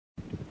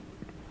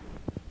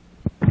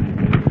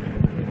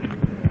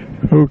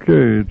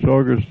Okay, it's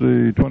August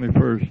the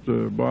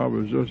 21st. Bob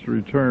has just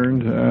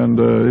returned, and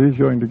he's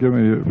going to give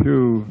me a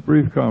few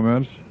brief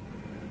comments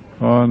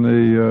on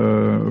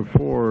the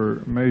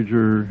four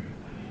major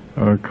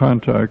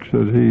contacts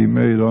that he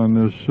made on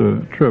this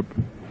trip.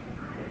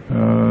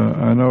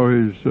 I know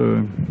he's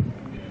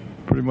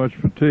pretty much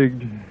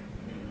fatigued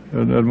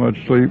and had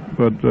much sleep,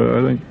 but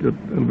I think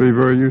it'll be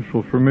very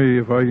useful for me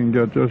if I can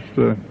get just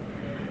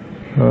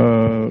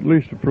at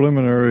least a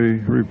preliminary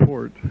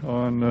report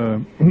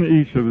on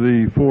each of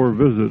the four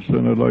visits.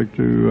 And I'd like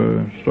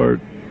to start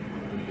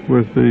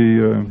with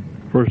the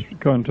first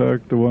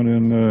contact, the one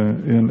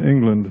in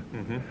England,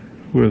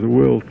 with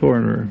Will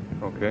Thorner.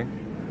 Okay.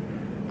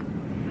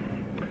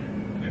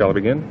 Shall I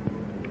begin?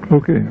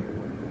 Okay.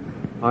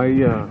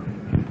 I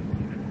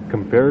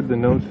compared the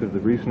notes of the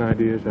recent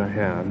ideas I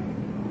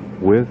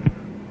had with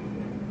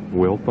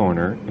Will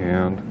Thorner,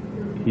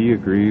 and he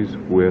agrees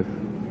with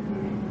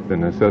the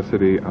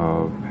necessity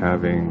of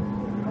having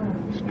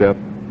step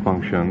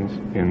functions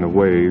in the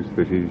waves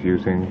that he's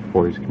using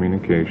for his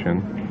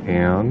communication,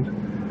 and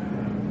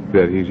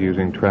that he's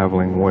using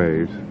traveling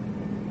waves.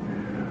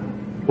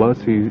 Plus,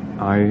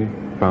 I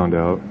found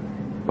out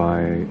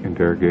by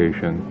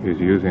interrogation, is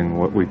using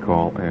what we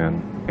call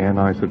an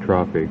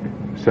anisotropic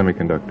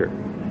semiconductor.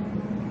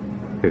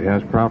 It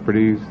has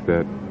properties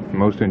that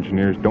most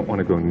engineers don't want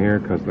to go near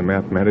because the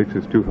mathematics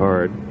is too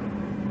hard.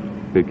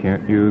 They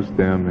can't use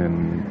them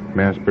in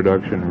mass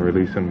production and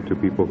release them to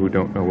people who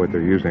don't know what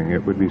they're using.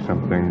 It would be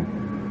something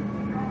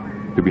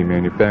to be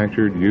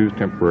manufactured, used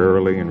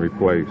temporarily, and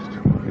replaced.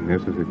 And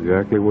this is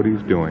exactly what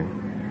he's doing.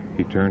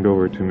 He turned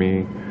over to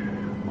me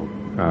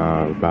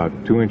about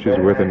 2 inches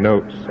worth of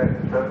notes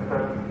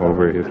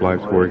over his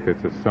life's work.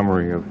 It's a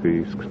summary of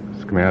the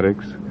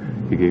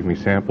schematics. He gave me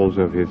samples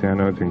of his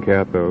anodes and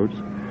cathodes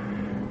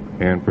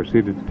and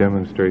proceeded to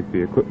demonstrate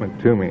the equipment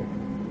to me.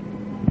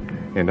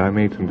 And I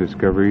made some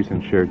discoveries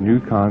and shared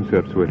new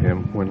concepts with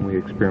him when we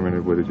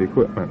experimented with his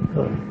equipment.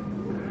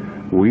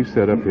 We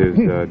set up his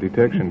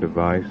detection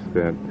device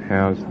that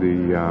has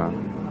the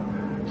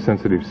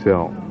sensitive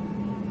cell.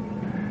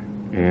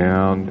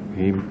 And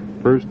he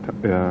first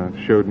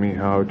showed me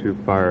how to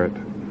fire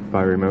it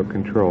by remote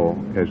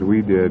control, as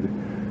we did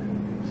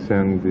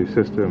send the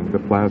system, the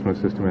plasma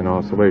system, in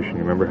oscillation.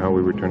 You remember how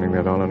we were turning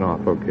that on and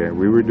off? Okay,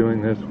 we were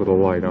doing this with a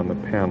light on the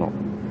panel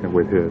and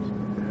with his.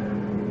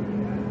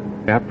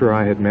 After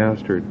I had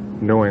mastered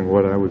knowing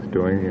what I was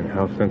doing and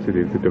how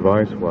sensitive the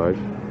device was,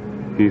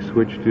 he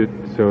switched it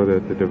so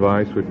that the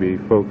device would be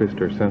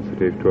focused or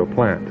sensitive to a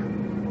plant.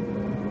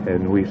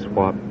 And we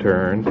swapped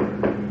turns,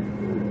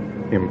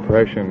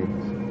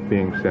 impressions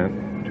being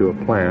sent to a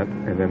plant,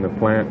 and then the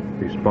plant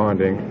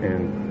responding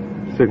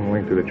and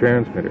signaling to the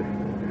transmitter.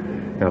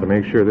 Now, to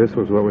make sure this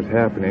was what was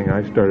happening,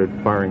 I started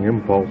firing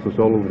impulses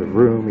all over the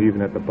room,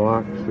 even at the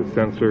box, the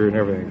sensor, and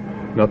everything.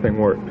 Nothing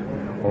worked,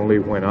 only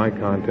when I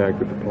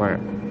contacted the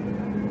plant.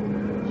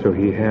 So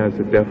he has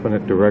a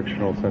definite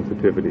directional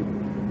sensitivity.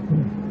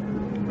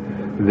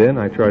 Then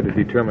I tried to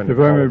determine... If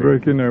I may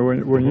break in there,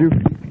 when you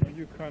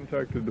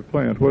contacted the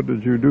plant, what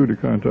did you do to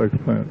contact the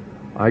plant?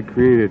 I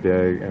created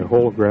a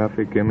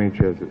holographic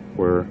image, as it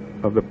were,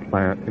 of the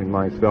plant in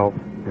myself,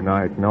 and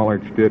I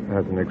acknowledged it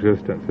as an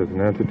existence, as an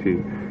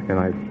entity, and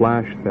I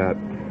flashed that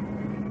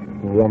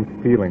warm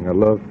feeling, a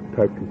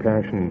love-type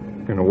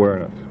compassion and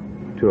awareness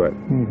to it,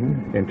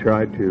 and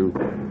tried to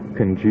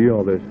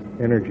congeal this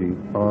energy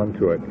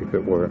onto it, if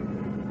it were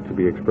to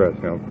be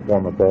expressed. Now,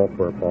 form a ball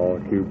for a ball,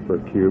 a cube for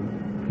a cube,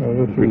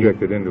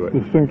 project it into it.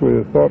 Distinctly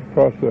a thought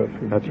process.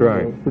 That's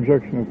right.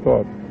 Projection of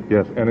thought.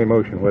 Yes, and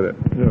emotion with it.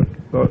 Yes,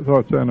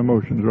 thoughts and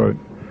emotions, right.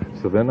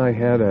 So then I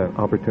had an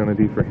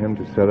opportunity for him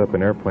to set up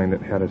an airplane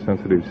that had a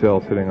sensitive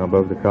cell sitting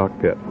above the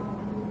cockpit.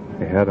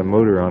 It had a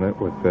motor on it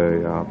with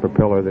a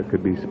propeller that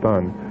could be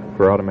spun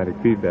for automatic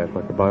feedback,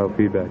 like a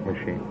biofeedback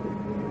machine.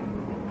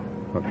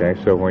 Okay,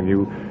 so when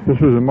you... This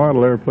was a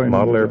model airplane?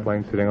 Model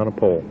airplane sitting on a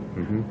pole.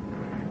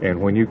 And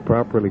when you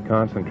properly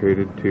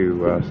concentrated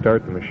to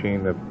start the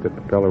machine, the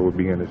propeller would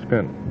begin to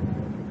spin.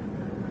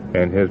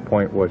 And his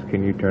point was,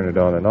 can you turn it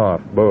on and off?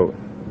 Both.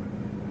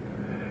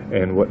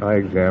 And what I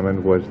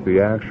examined was the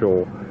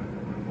actual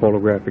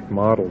holographic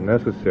model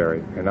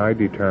necessary. And I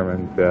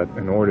determined that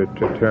in order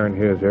to turn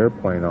his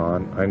airplane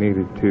on, I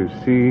needed to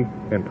see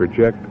and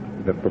project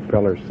the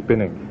propeller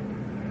spinning.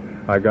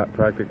 I got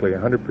practically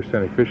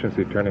 100%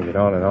 efficiency turning it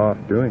on and off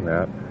doing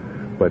that.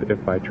 But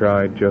if I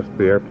tried just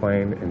the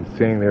airplane and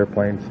seeing the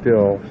airplane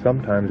still,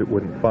 sometimes it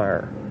wouldn't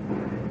fire.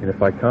 And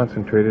if I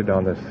concentrated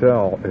on the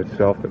cell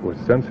itself that was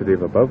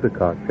sensitive above the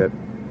cockpit,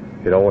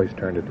 it always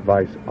turned the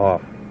device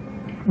off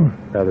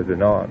rather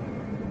than on.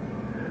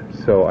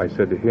 So I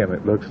said to him,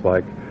 it looks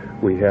like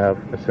we have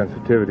a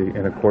sensitivity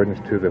in accordance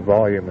to the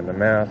volume and the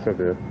mass of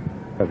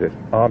this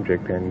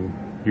object, and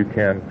you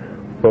can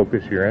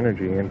focus your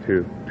energy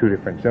into two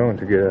different zones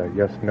to get a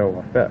yes-no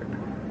effect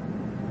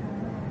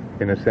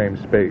in the same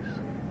space,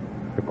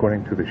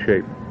 according to the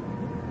shape.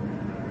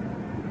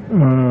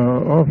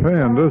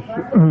 Offhand,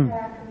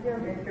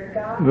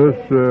 this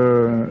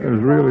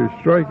is really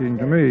striking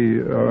to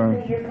me.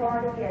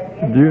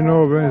 Do you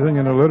know of anything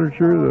in the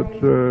literature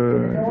that's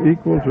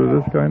equal to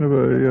this kind of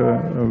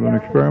an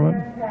experiment?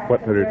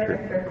 What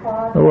literature?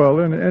 Well,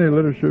 any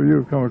literature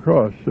you've come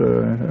across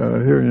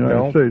here in the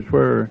United States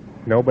where...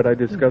 No, but I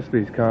discussed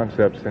these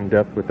concepts in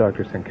depth with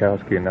Dr.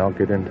 Senkowski, and I'll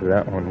get into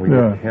that when we get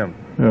to him.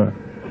 Yeah.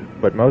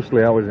 But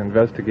mostly I was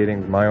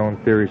investigating my own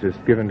theories as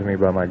given to me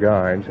by my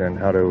guides and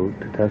how to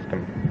test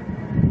them.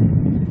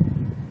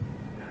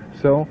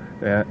 So,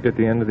 at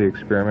the end of the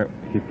experiment,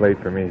 he played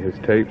for me his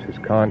tapes, his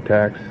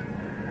contacts,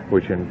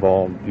 which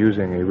involved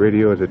using a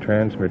radio as a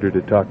transmitter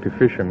to talk to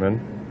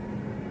fishermen.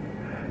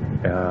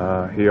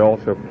 He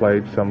also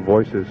played some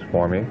voices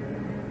for me.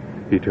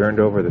 He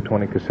turned over the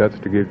 20 cassettes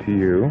to give to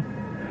you.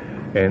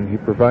 And he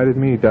provided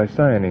me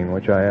dicyanine,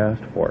 which I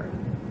asked for,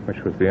 which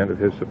was the end of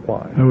his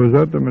supply. And was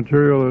that the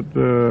material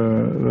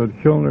that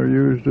Kilner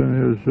used in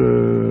his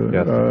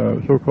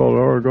so-called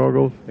aura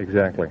goggles?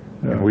 Exactly.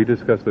 Yeah. And we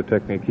discussed the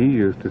technique he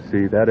used to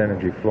see that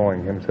energy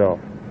flowing himself.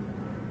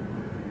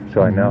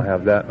 So I now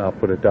have that, and I'll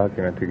put a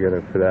document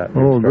together for that.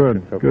 Oh,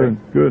 good,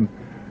 good.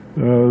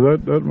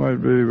 That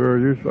might be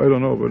very useful. I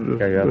don't know, but it's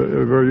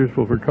very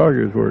useful for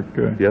Kage's work.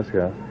 Yes,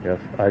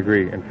 I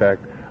agree. In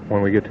fact,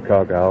 when we get to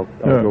Kage, I'll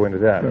go into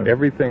that. Yeah.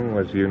 Everything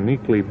was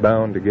uniquely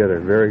bound together,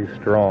 very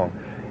strong,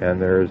 and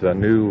there's a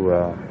new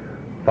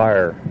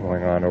fire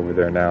going on over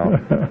there now.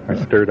 I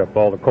stirred up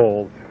all the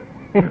coals,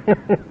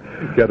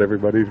 got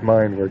everybody's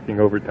mind working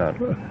overtime.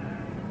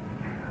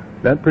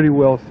 That pretty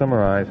well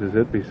summarizes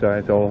it,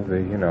 besides all the,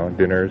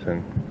 dinners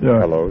and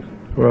hellos.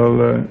 Well,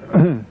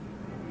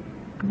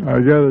 I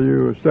gather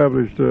you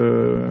established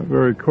a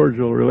very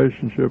cordial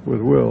relationship with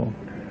Will.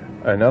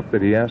 Enough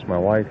that he asked my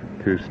wife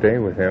to stay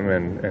with him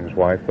and his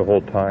wife the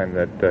whole time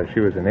that she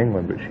was in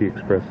England, but she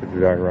expressed a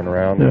desire to run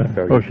around. Yeah.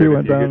 So she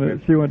went down there.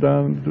 She went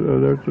down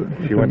there.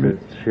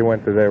 She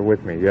went to there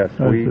with me. Yes,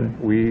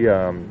 we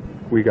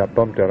got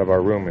bumped out of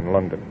our room in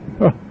London.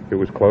 Oh. It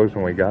was closed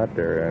when we got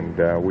there, and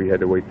we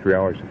had to wait 3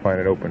 hours to find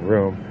an open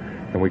room,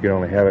 and we could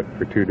only have it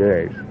for 2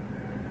 days.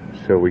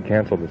 So we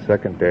canceled the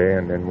second day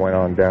and then went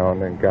on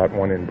down and got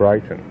one in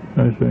Brighton.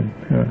 I see.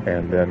 Yeah.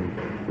 And then,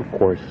 of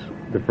course,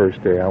 the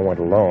first day I went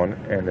alone,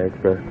 and they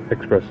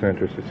expressed an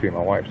interest to see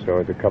my wife. So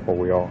as a couple,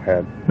 we all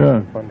had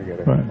fun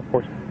together. Right. Of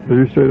course. So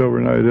you stayed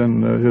overnight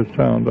in his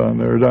town down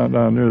there, down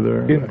near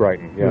there. In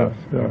Brighton, yes.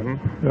 Yeah,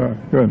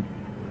 good.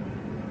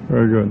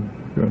 Very good.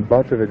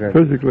 Lots of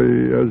adventures.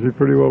 Physically, has he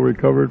pretty well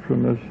recovered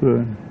from this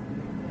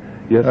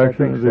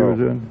accident he was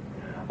in?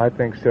 I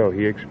think so.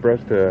 He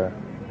expressed a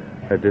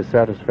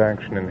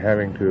dissatisfaction in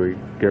having to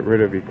get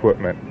rid of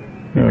equipment.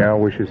 He now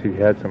wishes he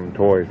had some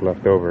toys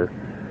left over,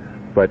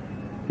 but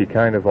he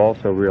kind of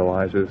also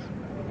realizes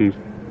he's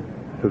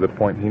to the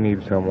point he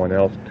needs someone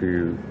else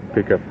to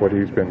pick up what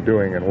he's been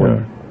doing and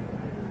work.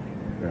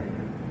 Yeah.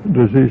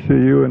 Does he see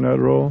you in that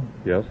role?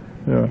 Yes.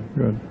 Yeah,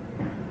 good.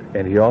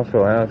 And he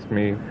also asked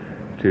me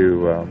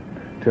to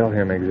tell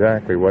him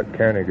exactly what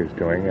Konig is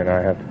doing, and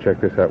I have to check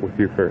this out with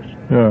you first.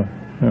 Yeah.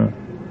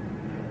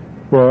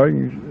 Well, I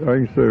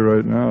can say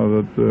right now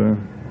that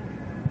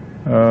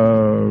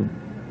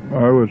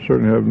I would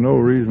certainly have no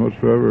reason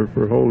whatsoever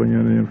for holding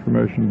any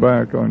information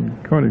back on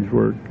Konig's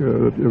work,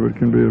 if it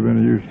can be of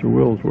any use to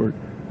Will's work.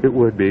 It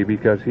would be,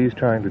 because he's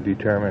trying to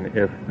determine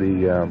if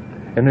the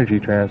energy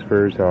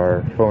transfers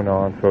are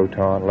phonon,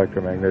 photon,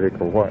 electromagnetic,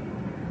 or what.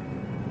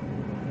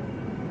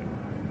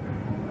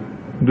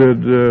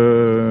 Did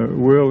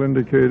Will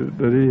indicate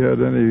that he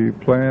had any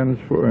plans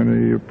for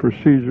any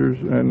procedures,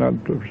 and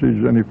not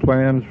procedures, any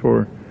plans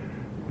for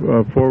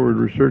a forward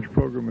research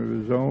program of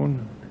his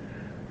own?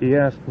 He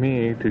asked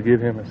me to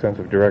give him a sense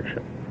of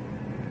direction.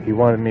 He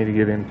wanted me to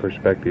give him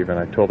perspective, and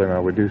I told him I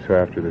would do so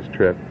after this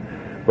trip,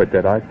 but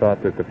that I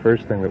thought that the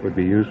first thing that would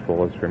be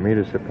useful is for me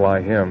to supply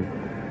him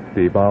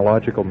the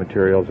biological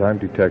materials I'm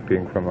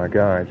detecting from my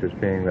guides as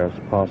being those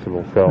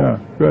possible cells. Yeah,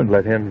 good.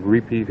 Let him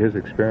repeat his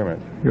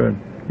experiments. Good.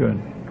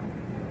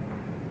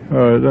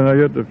 Then I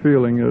get the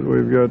feeling that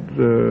we've got,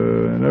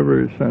 in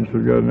every sense,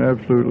 we've got an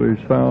absolutely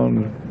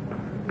sound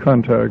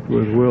contact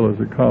with Will as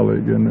a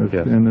colleague in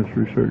this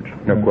research.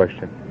 No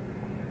question.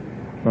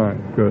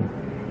 Fine, good.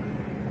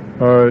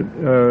 All right,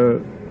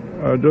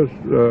 I just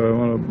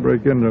want to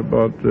break in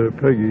about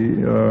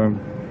Peggy.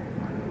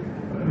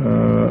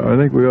 I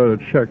think we ought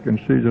to check and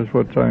see just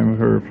what time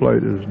her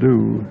flight is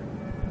due.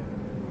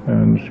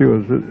 And she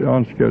was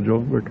on schedule,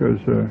 because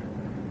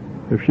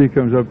if she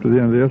comes up to the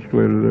end of the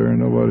escalator there and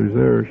nobody's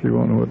there, she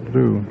won't know what to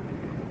do.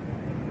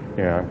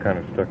 Yeah, I'm kind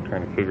of stuck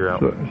trying to figure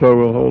out. So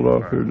we'll hold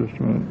off here just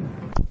a minute.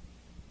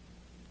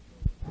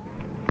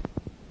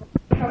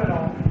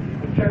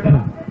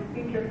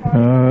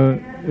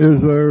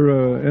 Is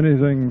there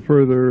anything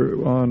further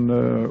on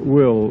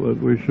Will that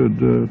we should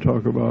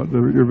talk about,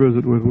 your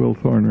visit with Will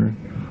Thorner?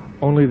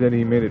 Only that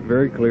he made it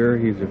very clear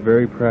he's a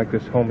very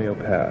practiced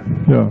homeopath.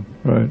 Yeah,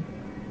 right.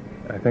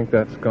 I think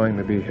that's going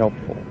to be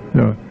helpful.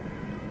 Yeah.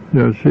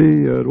 Yes,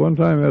 he at one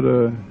time had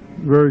a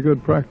very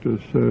good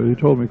practice. He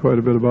told me quite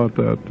a bit about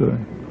that.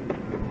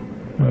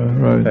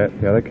 Right.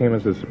 That came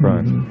as a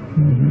surprise.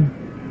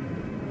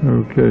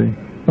 Okay.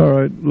 All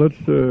right. Let's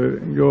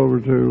go over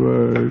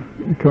to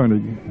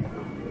Konig.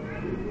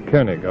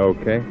 Konig,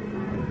 okay.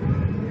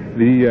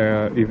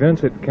 The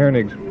events at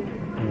Konig's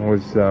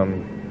was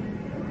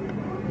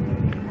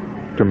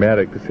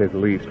dramatic, to say the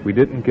least. We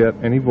didn't get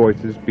any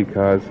voices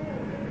because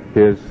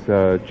his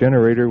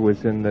generator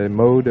was in the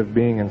mode of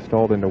being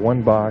installed into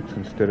one box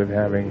instead of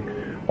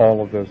having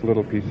all of those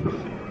little pieces.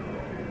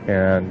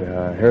 And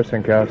Herr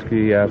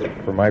Senkowski asked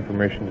for my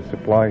permission to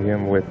supply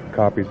him with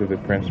copies of the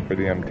prints for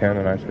the M10,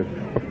 and I said,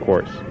 of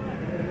course.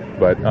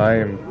 But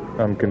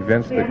I'm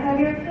convinced that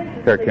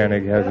Herr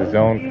Konig has his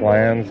own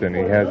plans and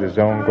he has his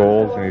own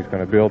goals, and he's going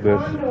to build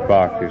this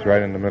box. He's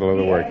right in the middle of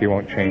the work. He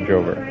won't change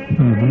over.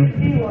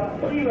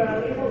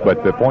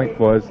 But the point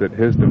was that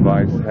his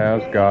device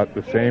has got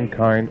the same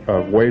kind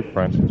of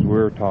wavefronts as we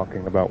were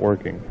talking about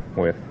working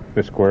with,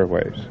 the square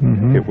waves.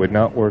 It would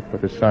not work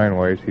with the sine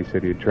waves. He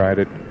said he had tried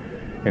it,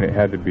 and it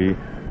had to be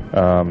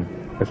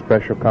a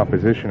special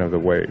composition of the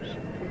waves.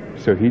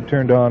 So he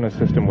turned on a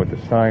system with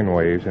the sine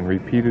waves and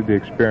repeated the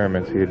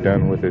experiments he had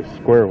done with his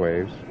square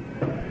waves,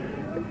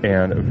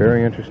 and a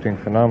very interesting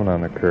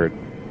phenomenon occurred.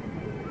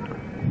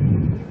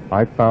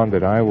 I found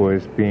that I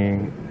was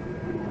being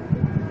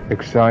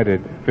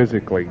excited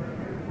physically,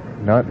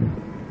 not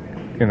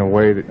in a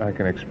way that I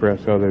can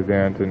express other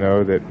than to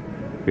know that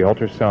the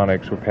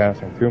ultrasonics were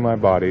passing through my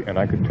body, and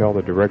I could tell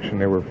the direction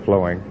they were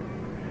flowing,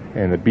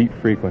 and the beat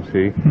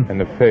frequency and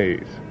the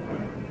phase.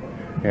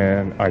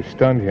 And I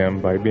stunned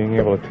him by being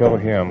able to tell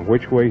him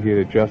which way he had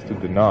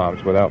adjusted the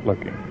knobs without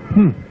looking.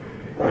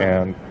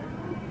 And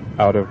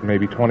out of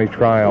maybe 20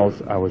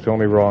 trials, I was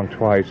only wrong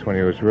twice when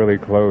he was really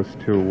close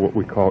to what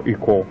we call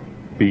equal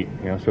beat.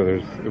 So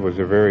it was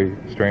a very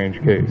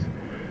strange case.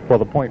 Well,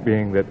 the point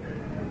being that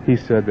he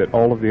said that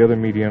all of the other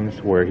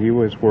mediums where he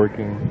was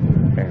working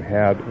and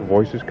had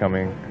voices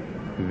coming,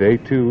 they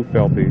too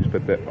felt these,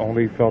 but that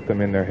only felt them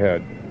in their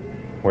head.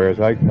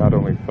 Whereas I not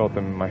only felt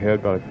them in my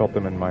head, but I felt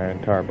them in my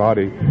entire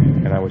body,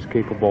 and I was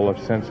capable of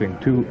sensing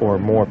 2 or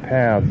more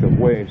paths of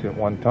waves at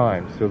one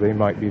time. So they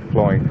might be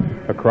flowing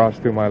across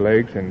through my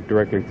legs and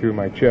directly through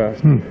my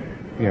chest, and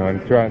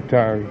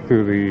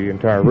through the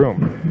entire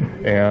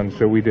room. And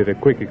so we did a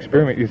quick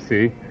experiment, you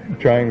see,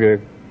 trying to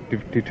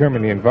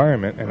determine the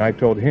environment, and I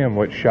told him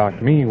what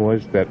shocked me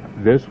was that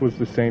this was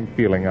the same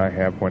feeling I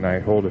have when I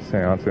hold a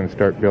seance and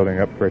start building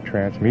up for a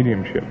trance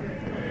mediumship.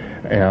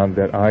 And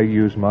that I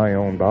use my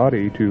own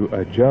body to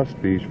adjust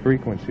these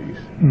frequencies.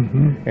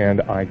 And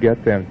I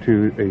get them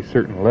to a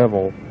certain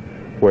level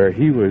where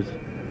he was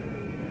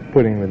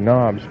putting the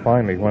knobs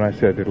finally, when I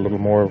said a little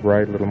more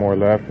right, a little more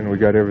left, and we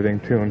got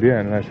everything tuned in,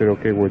 and I said,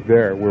 okay, we're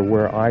there. We're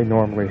where I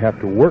normally have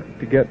to work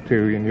to get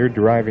to, and you're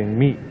driving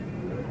me.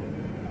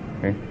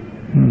 Okay?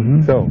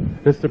 So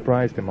this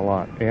surprised him a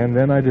lot. And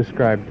then I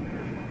described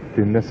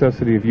the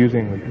necessity of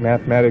using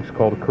mathematics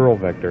called a curl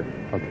vector,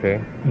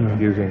 okay,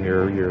 using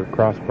your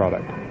cross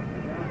product,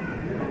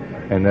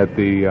 and that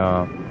the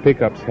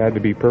pickups had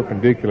to be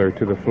perpendicular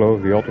to the flow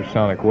of the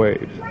ultrasonic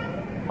waves.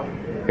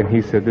 And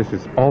he said this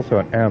is also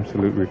an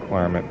absolute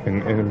requirement,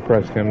 and it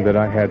impressed him that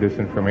I had this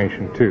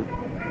information too.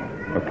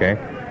 Okay,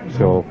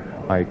 so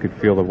I could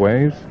feel the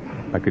waves,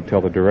 I could tell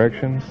the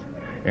directions,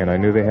 and I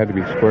knew they had to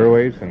be square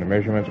waves and the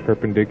measurements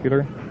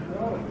perpendicular.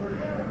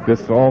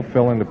 This all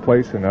fell into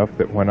place enough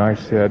that when I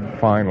said,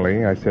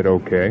 finally, I said,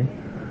 okay,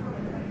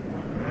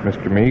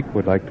 Mr. Meek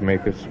would like to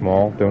make a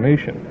small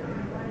donation,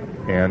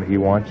 and he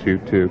wants you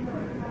to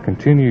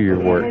continue your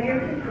work,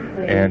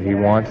 and he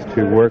wants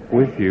to work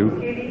with you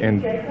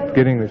in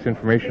getting this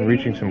information,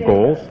 reaching some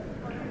goals.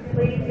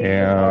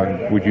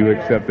 And would you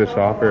accept this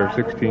offer of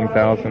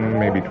 16,000,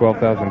 maybe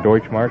 12,000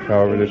 Deutschmarks,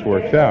 however this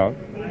works out?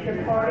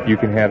 You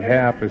can have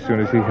half as soon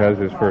as he has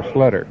his first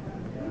letter.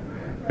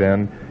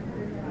 Then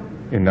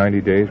in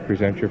 90 days,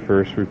 present your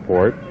first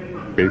report,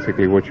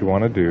 basically what you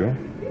want to do,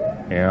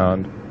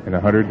 and in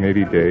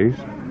 180 days,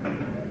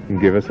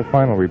 give us a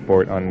final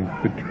report on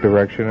the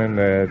direction and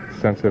the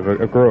sense of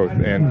a growth.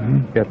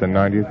 And at the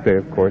 90th day,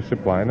 of course,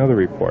 supply another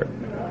report.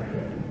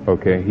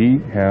 Okay, he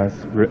has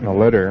written a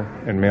letter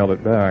and mailed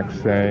it back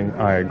saying,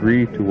 I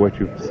agree to what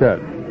you've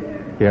said.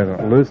 He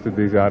hasn't listed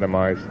these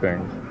itemized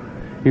things.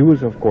 He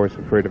was, of course,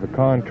 afraid of a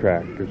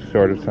contract, or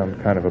sort of some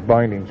kind of a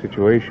binding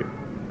situation.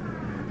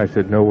 I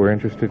said, no, we're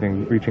interested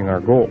in reaching our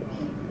goals.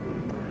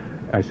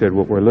 I said,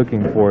 what we're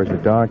looking for is a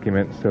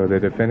document so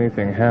that if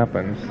anything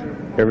happens,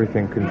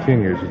 everything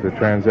continues as the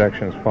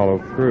transactions follow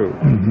through.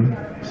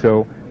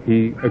 So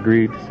he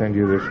agreed to send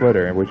you this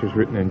letter, which is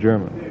written in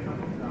German.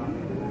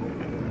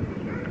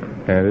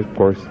 And of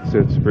course,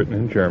 it's written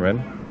in German.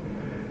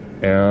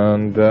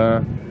 And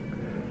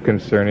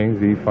concerning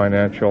the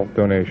financial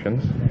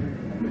donations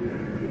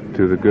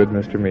to the good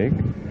Mr. Meek,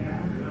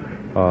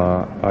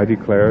 I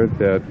declare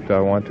that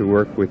I want to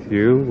work with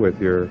you with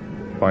your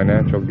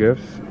financial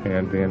gifts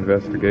and the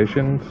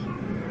investigations,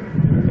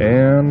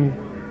 and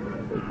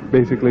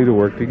basically to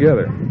work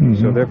together.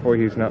 So therefore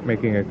he's not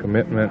making a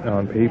commitment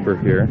on paper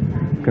here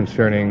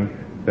concerning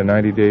the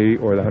 90-day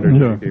or the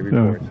 180-day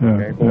reports,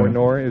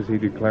 nor is he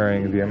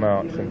declaring the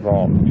amounts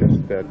involved,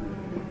 just that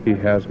he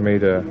has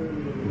made a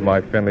My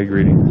friendly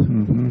greetings.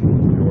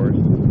 Mm-hmm. Yours,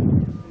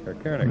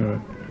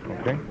 Konig.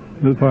 Okay.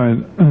 That's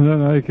fine. And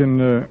then I can,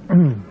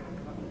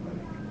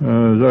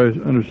 as I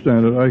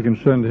understand it, I can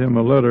send him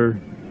a letter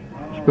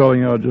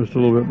spelling out just a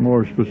little bit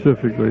more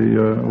specifically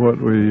what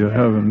we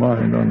have in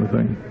mind on the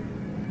thing.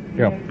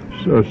 Yeah.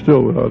 So,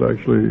 still without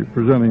actually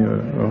presenting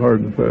a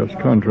hard and fast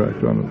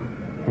contract on it.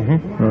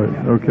 Mm-hmm.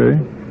 Right, okay.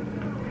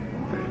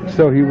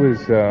 So he was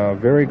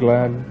very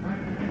glad,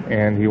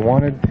 and he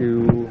wanted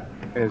to,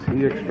 as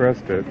he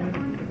expressed it,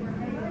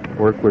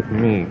 work with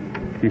me.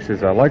 He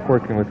says, I like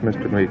working with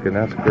Mr. Meek, and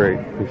that's great,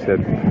 he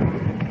said,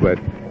 but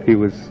he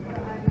was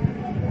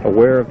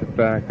aware of the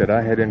fact that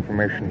I had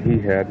information he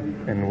had,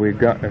 and we'd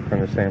gotten it from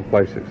the same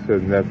places. So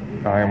that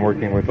I am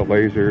working with the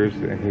lasers,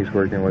 and he's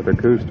working with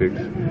acoustics.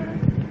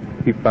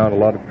 He found a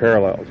lot of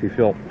parallels. He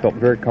felt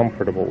very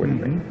comfortable with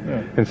me.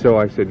 Yeah. And so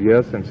I said,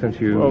 yes, and since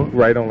you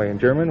write only in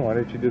German, why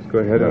don't you just go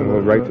ahead and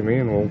we'll write to me,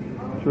 and we'll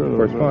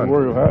correspond.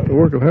 The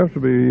work will have to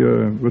be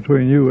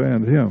between you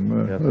and him.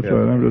 Yes, that's yes,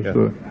 right. I'm just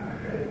the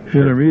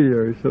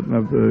intermediary setting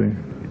up the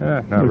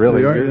not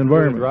really. You're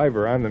environment. the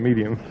driver. I'm the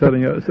medium.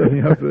 setting up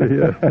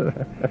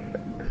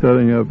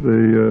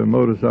the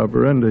modus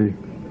operandi.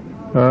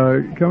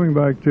 Coming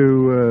back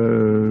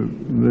to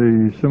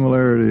the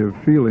similarity of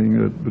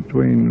feeling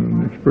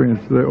between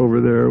experience over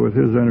there with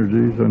his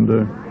energies and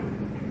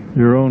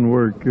your own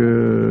work,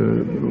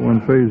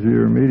 one phase of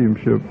your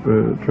mediumship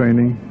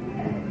training,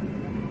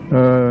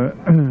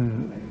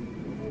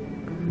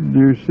 do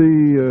you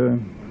see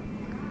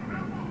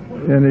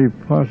any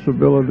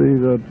possibility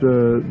that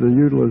the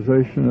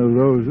utilization of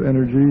those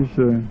energies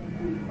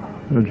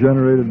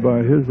generated by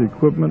his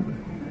equipment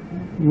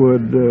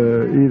would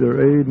either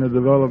aid in the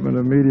development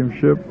of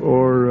mediumship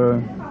or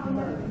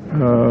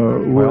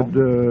would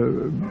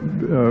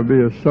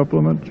be a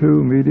supplement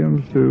to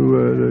mediums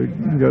to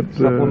get...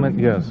 Supplement,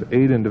 yes.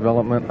 Aid in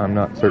development, I'm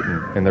not certain.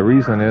 And the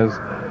reason is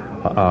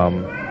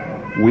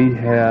we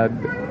had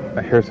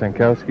Herr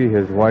Senkowski,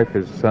 his wife,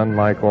 his son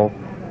Michael,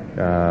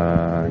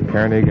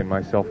 Konig, and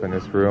myself in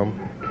this room.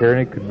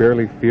 Konig could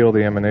barely feel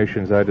the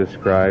emanations I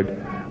described.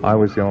 I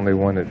was the only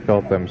one that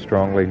felt them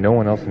strongly. No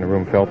one else in the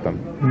room felt them.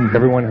 Mm-hmm.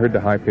 Everyone heard the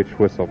high-pitched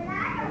whistle.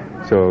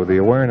 So the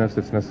awareness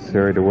that's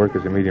necessary to work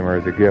as a medium or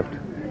as a gift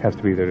has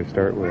to be there to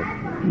start with.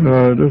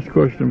 Just a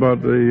question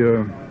about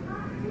the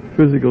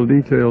physical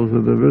details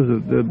of the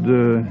visit.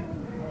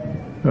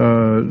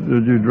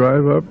 Did you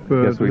drive up?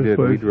 Yes, we did.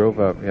 Place? We drove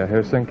up. Yeah,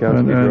 Herr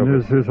Senkowski drove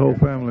and his whole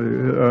family,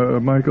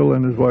 Michael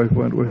and his wife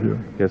went with you?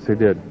 Yes, they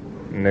did.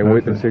 And they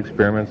witnessed the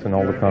experiments and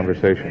all the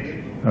conversations.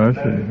 I see.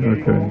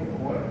 Okay.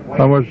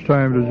 How much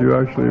time did you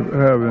actually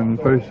have in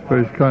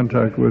face-to-face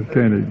contact with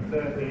Konig?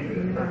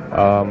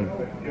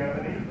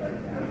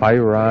 I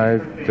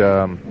arrived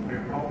a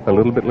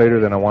little bit later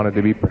than I wanted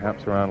to be,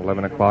 perhaps around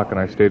 11 o'clock, and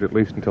I stayed at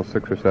least until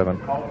 6 or 7.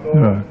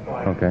 Yeah.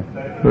 Okay.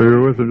 So you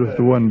were with her just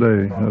the one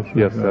day?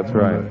 Yes, that's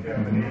right.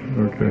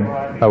 Mm-hmm. Okay.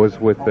 I was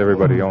with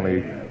everybody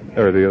only,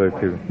 or the other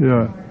two.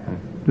 Yeah.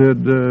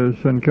 Did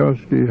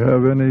Senkowski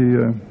have any...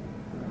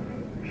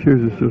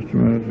 excuse us just a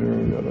minute here.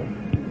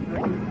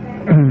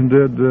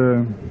 Did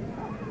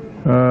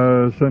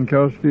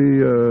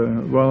Senkowski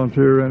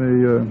volunteer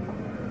any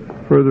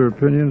further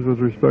opinions with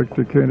respect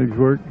to Koenig's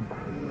work?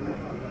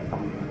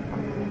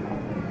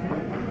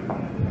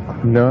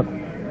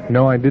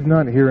 No, I did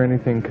not hear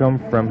anything come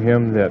from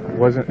him that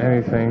wasn't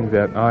anything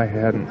that I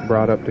hadn't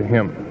brought up to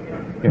him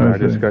in our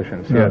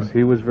discussions. Yeah. Yes,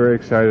 he was very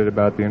excited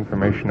about the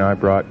information I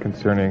brought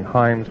concerning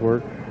Heim's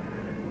work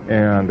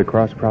and the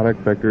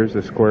cross-product vectors,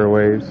 the square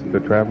waves, the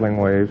traveling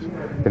waves,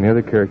 and the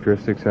other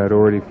characteristics I'd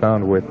already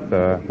found with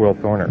Will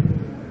Thorner.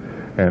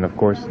 And of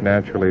course,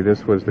 naturally,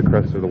 this was the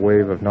crest of the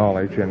wave of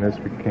knowledge, and this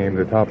became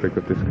the topic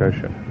of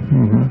discussion.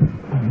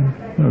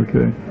 Mm-hmm.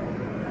 Okay.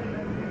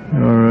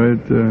 All right.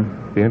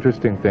 The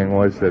interesting thing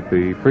was that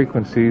the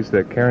frequencies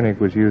that Konig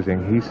was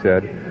using, he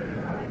said,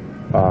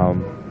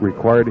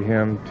 required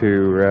him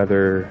to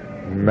rather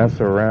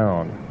mess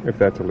around, if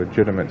that's a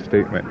legitimate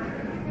statement.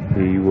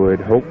 He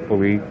would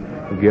hopefully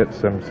get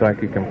some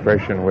psychic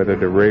impression whether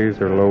to raise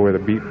or lower the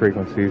beat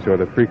frequencies or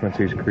the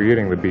frequencies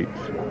creating the beats.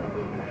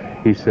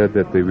 He said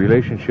that the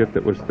relationship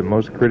that was the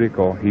most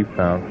critical he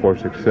found for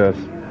success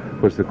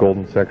was the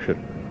golden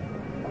section,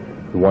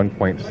 the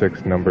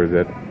 1.6 number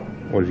that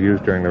was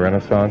used during the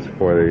Renaissance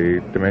for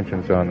the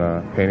dimensions on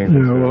the paintings.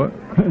 Yeah, well,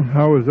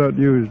 how is that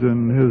used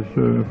in his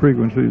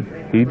frequencies?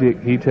 He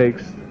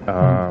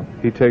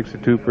takes the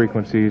two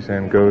frequencies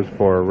and goes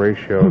for a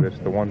ratio that's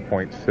the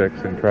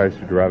 1.6 and tries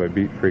to derive a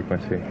beat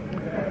frequency.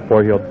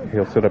 Or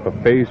he'll set up a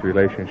phase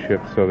relationship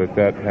so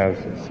that has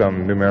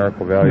some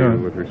numerical value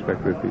with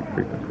respect to the beat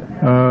frequency.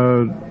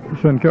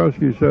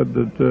 Senkowski said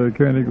that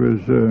Koenig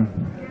was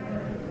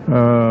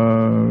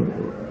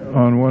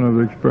on one of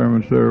the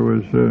experiments there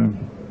was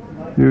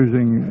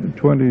using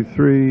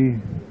 23,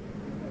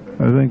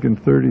 I think, and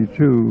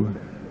 32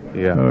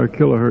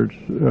 kilohertz.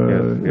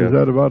 Yes. Is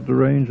that about the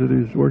range that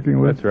he's working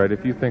with? That's right.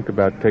 If you think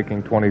about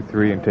taking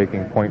 23 and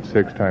taking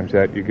 0.6 times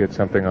that, you get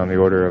something on the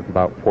order of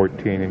about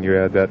 14, and you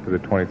add that to the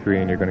 23,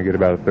 and you're going to get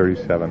about a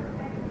 37.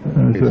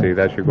 You see,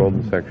 that's your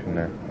golden section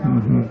there.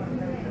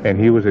 And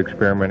he was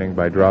experimenting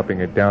by dropping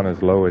it down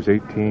as low as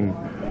 18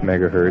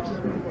 megahertz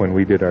when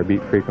we did our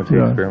beat frequency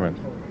experiments.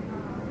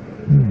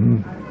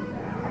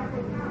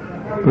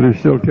 But he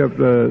still kept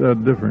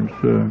that difference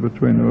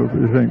between those,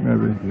 you think,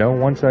 maybe? No,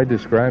 once I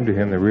described to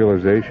him the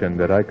realization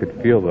that I could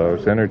feel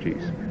those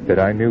energies, that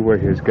I knew where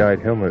his guide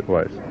Helmut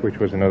was, which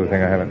was another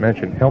thing I haven't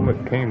mentioned.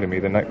 Helmut came to me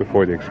the night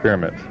before the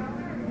experiments.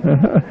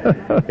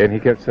 And he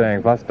kept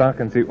saying, "Was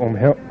denken Sie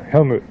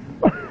Helmut?"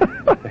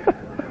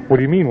 What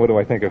do you mean, what do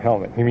I think of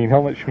Helmut? You mean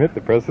Helmut Schmidt,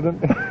 the president?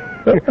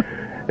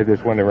 It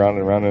just went around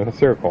and around in a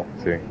circle,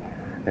 see?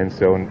 And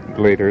so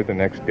later, the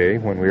next day,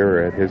 when we were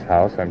at his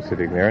house, I'm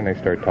sitting there, and they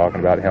started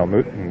talking about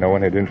Helmut, and no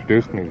one had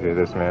introduced me to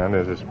this man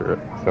as a spirit.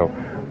 So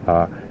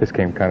this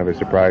came kind of a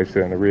surprise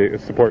and a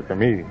support for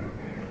me.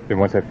 Then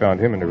once I found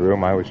him in the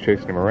room, I was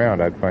chasing him around.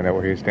 I'd find out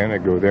where he was standing,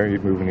 I'd go there,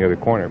 he'd move in the other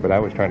corner. But I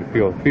was trying to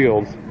feel the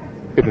fields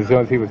in the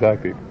zones he was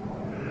active.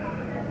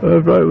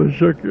 That probably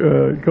shook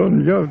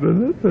Konig up,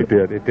 didn't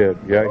it? It did.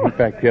 Yeah, in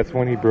fact, that's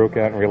when he broke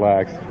out and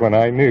relaxed, when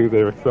I knew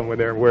there was someone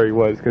there where he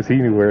was, because he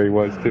knew where he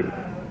was, too.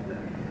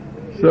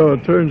 So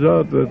it turns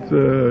out that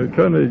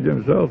Konig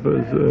himself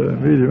is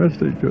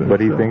mediumistic. But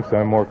he thinks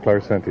I'm more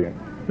clairsentient.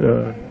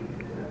 Yeah.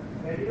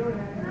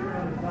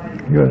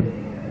 Good.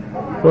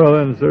 Well,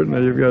 then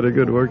certainly you've got a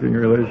good working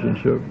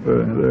relationship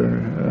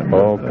there.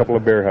 Oh, a couple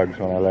of bear hugs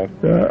when I left.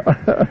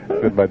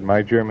 Yeah. But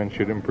my German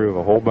should improve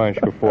a whole bunch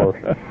before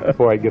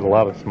I get a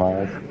lot of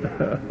smiles.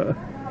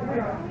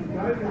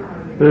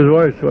 His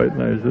wife's quite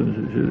nice, isn't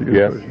she? She's a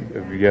good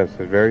person. Yes,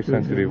 a very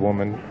sensitive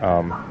woman.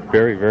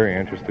 Very, very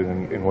interested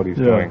in what he's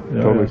doing.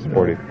 Totally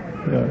supportive.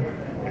 Yeah,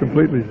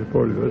 completely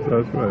supportive.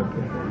 That's right.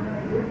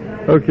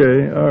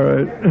 Okay, all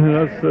right.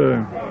 Let's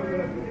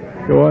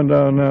go on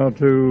down now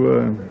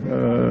to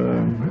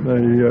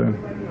the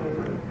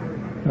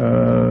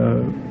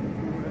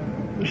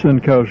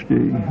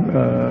Senkowski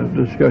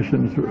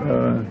discussions.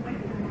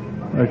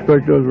 I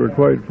expect those were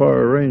quite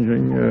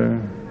far-ranging.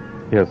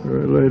 Yes.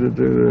 Related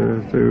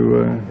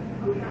to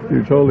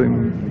you told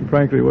him,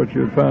 frankly, what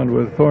you had found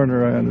with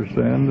Thorner, I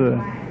understand.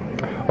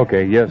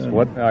 Okay, yes.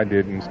 What I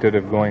did, instead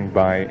of going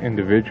by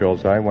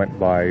individuals, I went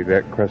by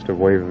that crest of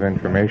wave of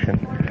information,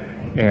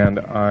 and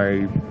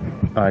I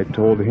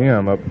told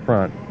him up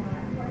front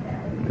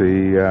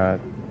the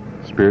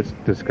spirits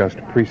discussed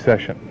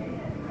precession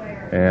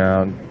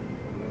and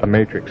a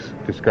matrix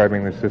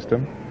describing the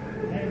system,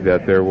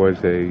 that there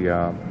was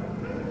a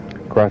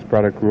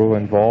cross-product rule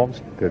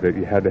involved, that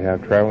you had to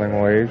have traveling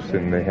waves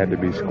and they had to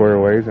be square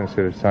waves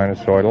instead of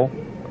sinusoidal.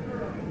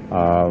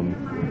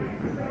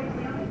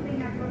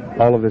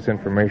 All of this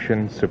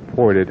information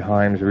supported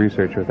Heim's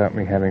research without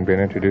me having been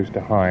introduced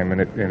to Heim,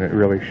 and it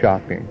really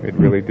shocked him. It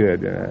really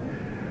did.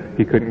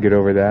 He couldn't get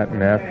over that,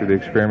 and after the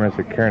experiments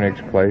at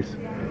Koenig's place,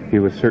 he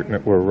was certain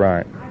that we're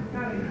right.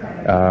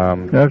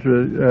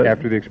 After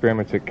the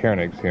experiments at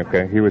Koenig's,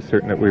 okay, he was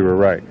certain that we were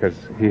right, because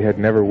he had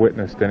never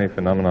witnessed any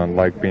phenomenon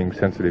like being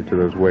sensitive to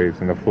those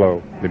waves and the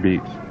flow, the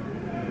beats.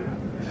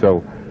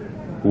 So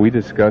we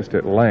discussed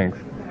at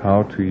length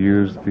how to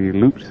use the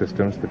loop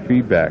systems, the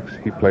feedbacks.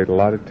 He played a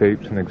lot of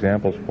tapes and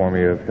examples for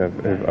me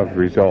of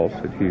results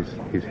that he's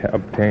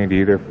obtained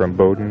either from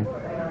Bowden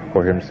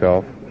or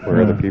himself or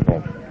other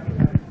people.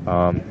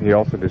 He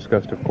also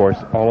discussed, of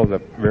course, all of the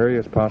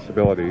various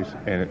possibilities,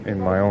 and in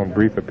my own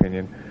brief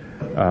opinion,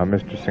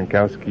 Mr.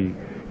 Senkowski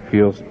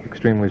feels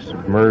extremely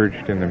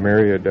submerged in the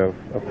myriad of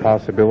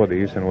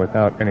possibilities, and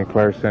without any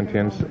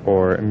clairsentience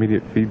or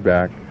immediate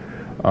feedback,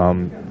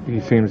 he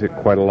seems at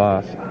quite a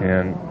loss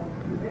and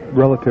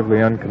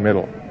relatively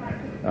uncommittal.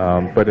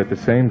 But at the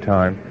same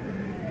time,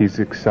 he's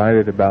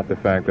excited about the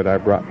fact that I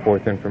brought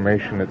forth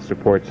information that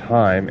supports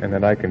Heim and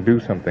that I can do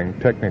something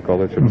technical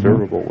that's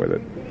observable with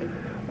it.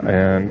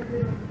 And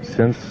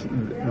since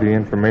the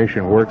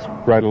information works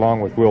right along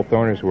with Will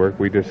Thorner's work,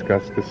 we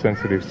discussed the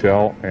sensitive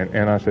cell and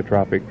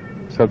anisotropic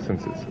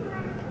substances.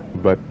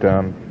 But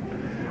the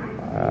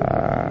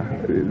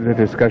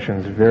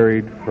discussions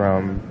varied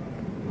from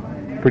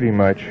pretty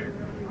much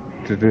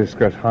to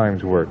discuss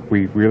Heim's work.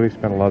 We really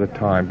spent a lot of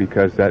time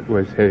because that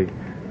was, hey,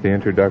 the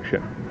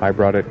introduction. I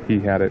brought it, he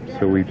had it,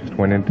 so we just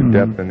went into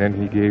depth, and then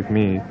he gave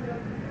me,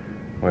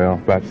 well,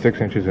 about 6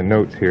 inches of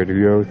notes here to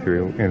go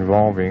through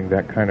involving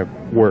that kind of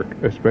work,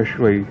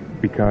 especially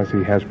because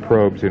he has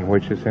probes in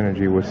which this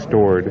energy was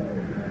stored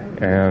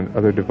and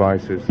other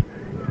devices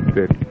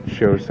that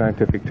show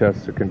scientific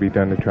tests that can be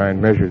done to try and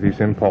measure these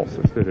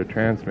impulses that are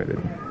transmitted.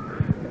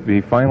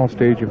 The final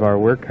stage of our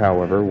work,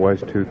 however,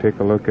 was to take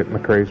a look at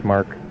MacRae's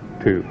Mark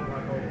II.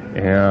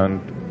 And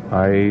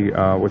I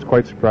was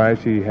quite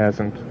surprised he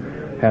hasn't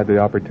had the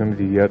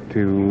opportunity yet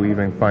to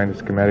even find a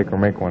schematic or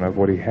make one of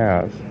what he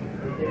has.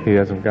 He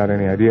hasn't got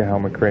any idea how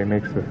MacRae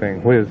makes the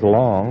thing whiz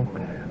long,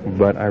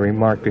 but I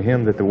remarked to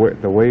him that the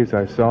waves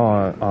I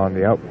saw on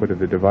the output of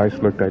the device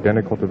looked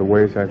identical to the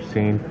waves I've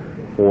seen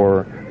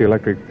for the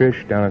electric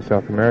fish down in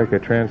South America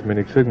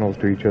transmitting signals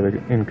to each other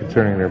in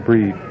concerning their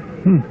breed.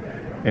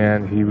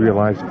 And he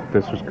realized that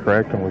this was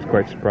correct and was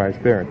quite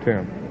surprised there,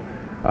 too.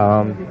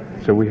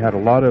 So we had a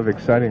lot of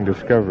exciting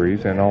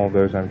discoveries, and all of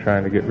those I'm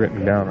trying to get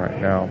written down right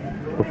now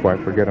before I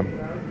forget them.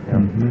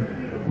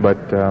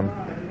 But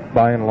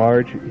by and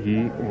large,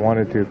 he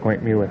wanted to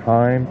acquaint me with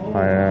Heim,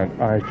 and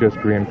I just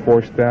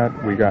reinforced that.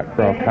 We got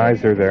Frau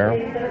Kaiser there,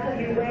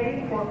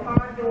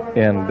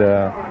 and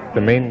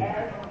the main,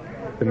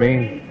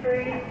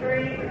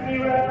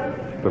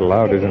 a little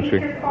loud, isn't she?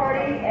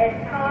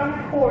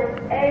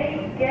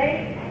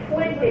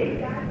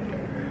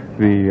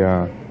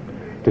 The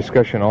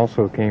discussion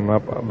also came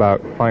up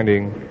about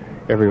finding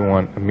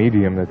everyone a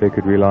medium that they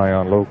could rely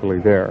on locally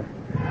there.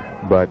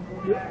 But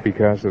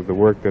because of the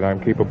work that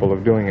I'm capable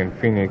of doing in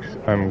Phoenix,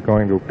 I'm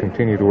going to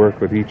continue to work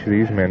with each of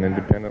these men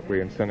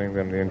independently and sending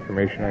them the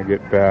information I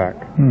get back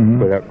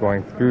without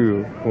going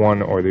through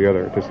one or the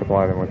other to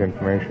supply them with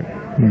information.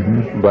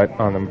 But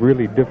on the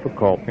really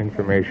difficult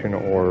information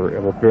or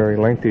very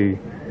lengthy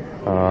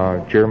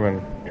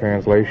German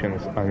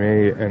translations, I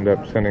may end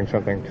up sending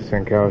something to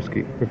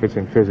Senkowski if it's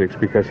in physics,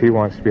 because he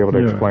wants to be able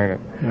to explain it.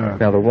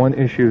 Now, the one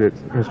issue that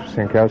Mr.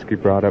 Senkowski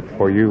brought up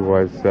for you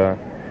was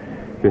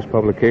this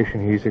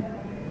publication he's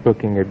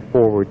looking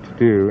forward to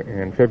do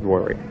in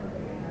February.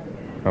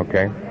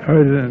 Okay? I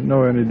didn't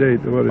know any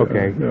date.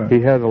 Okay.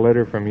 He had a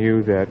letter from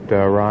you that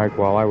arrived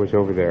while I was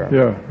over there.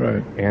 Yeah,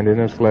 right. And in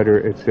this letter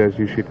it says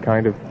you should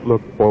kind of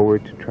look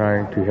forward to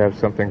trying to have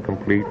something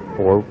complete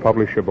or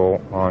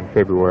publishable on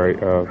February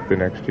of the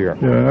next year.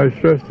 Yeah, and I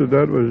stressed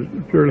that was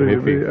purely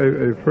to be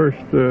a first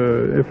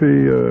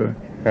iffy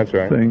That's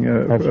right. thing.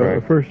 That's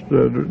right. First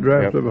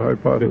draft of a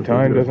hypothesis. The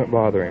time doesn't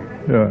bother him.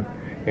 Yeah.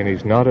 And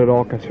he's not at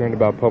all concerned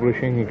about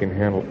publishing. He can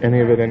handle any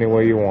of it any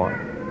way you want.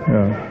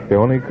 Yeah. The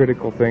only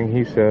critical thing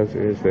he says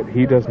is that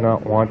he does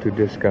not want to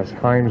discuss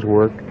Heim's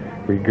work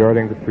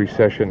regarding the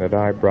precession that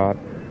I brought,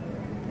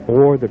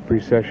 or the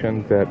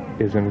precession that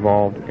is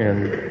involved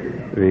in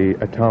the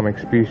atomic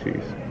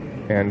species,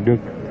 and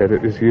that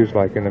it is used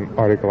like in the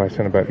article I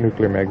sent about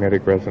nuclear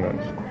magnetic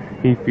resonance.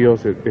 He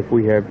feels that if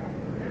we have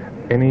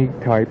any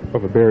type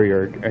of a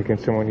barrier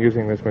against someone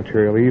using this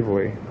material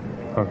evilly,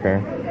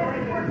 okay,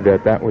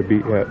 that would be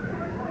it.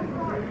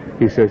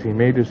 He says he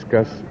may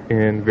discuss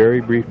in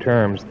very brief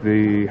terms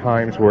the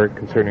Heim's work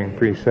concerning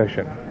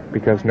precession,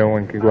 because no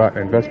one can go out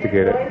and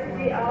investigate it.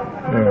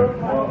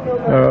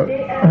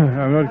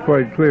 I'm not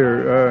quite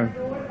clear.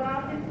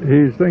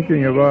 He's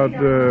thinking about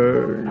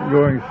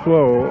going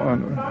slow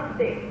on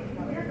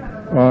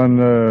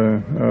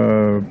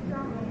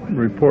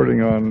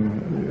reporting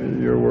on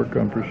your work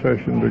on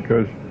precession,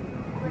 because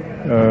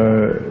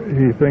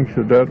he thinks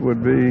that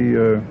would be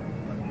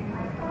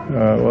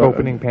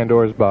opening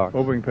Pandora's box.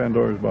 Opening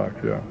Pandora's box,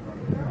 yeah.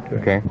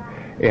 Okay.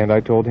 And I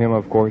told him,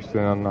 of course,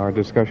 in our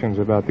discussions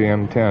about the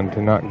M10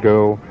 to not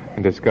go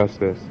and discuss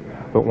this.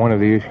 But one of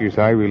the issues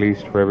I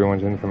released for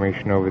everyone's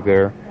information over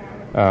there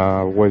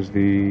was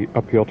the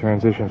uphill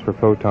transitions for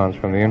photons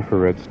from the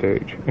infrared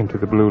stage into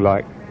the blue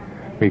light,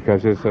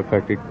 because it's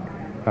affected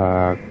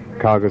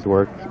Kage's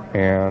work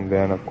and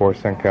then, of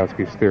course,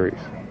 Senkowski's theories.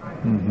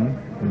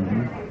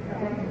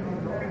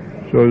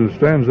 So as it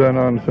stands then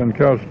on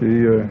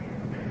Senkowski,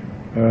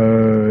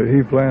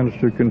 he plans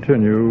to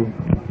continue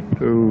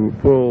to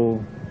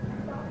pull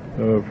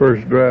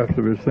first draft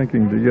of his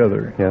thinking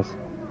together. Yes.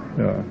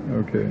 Yeah,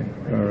 okay,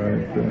 all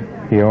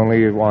right. He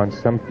only wants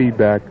some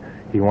feedback.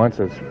 He wants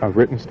a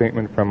written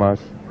statement from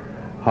us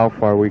how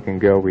far we can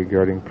go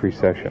regarding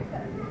precession.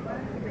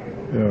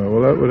 Yeah,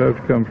 well, that would have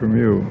to come from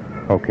you.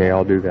 Okay,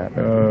 I'll do that.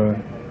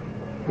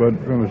 But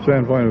from the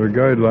standpoint of a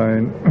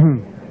guideline,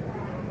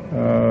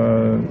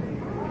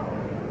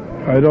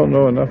 I don't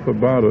know enough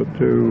about it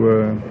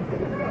to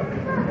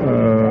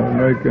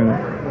make an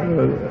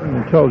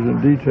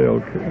intelligent,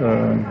 detailed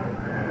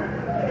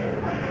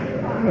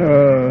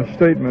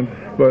statement,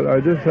 but I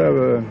just have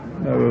a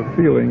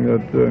feeling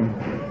that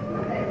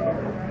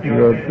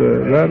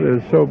that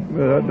is so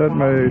that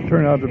may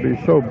turn out to be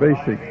so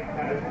basic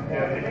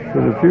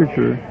for the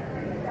future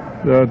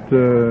that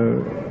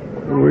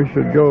we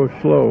should go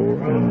slow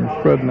in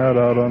spreading that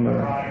out on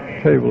the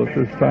table at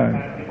this time.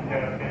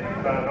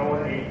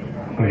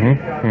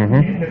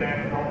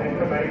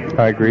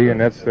 I agree, and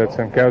that's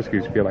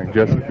Senkowski's feeling.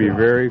 Just be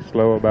very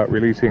slow about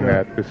releasing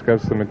that.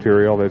 Discuss the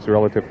material that's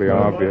relatively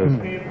obvious.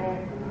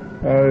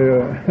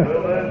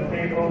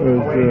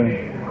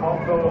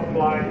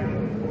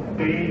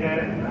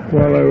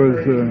 While I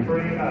was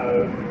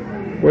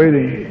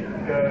waiting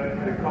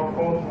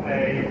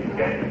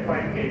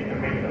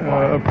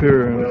up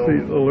here in the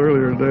seat a little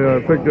earlier today, I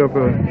picked up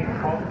a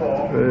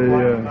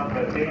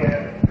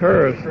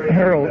Paris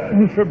Herald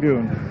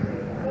Tribune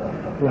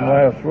from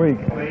last week,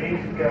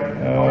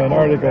 an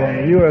article on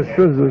the U.S.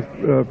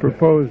 physicists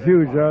proposed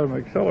huge atom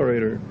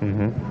accelerator.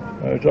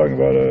 Talking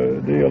about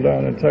a deal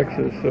down in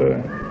Texas,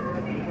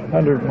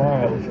 100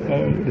 miles.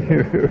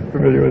 You're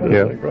familiar with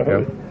this thing, right?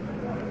 Yeah.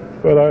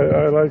 But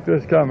I like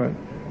this comment.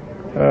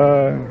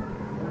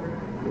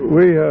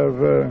 We have,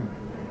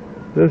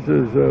 this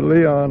is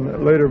Leon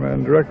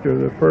Lederman, director of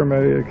the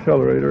Fermi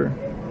Accelerator.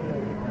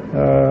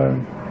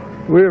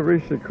 We have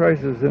reached a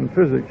crisis in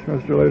physics,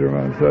 Mr.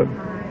 Lederman said.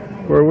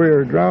 where we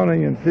are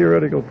drowning in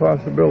theoretical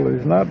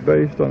possibilities not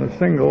based on a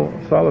single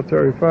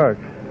solitary fact.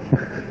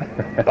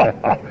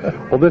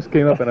 Well, this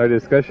came up in our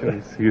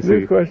discussions, you see.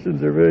 New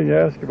questions are being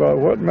asked about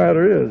what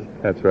matter is,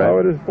 That's right. how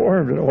it is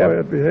formed, and why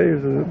it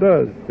behaves as it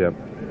does. Yep.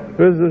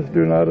 Physicists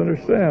do not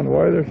understand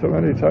why there are so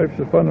many types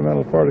of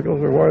fundamental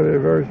particles or why they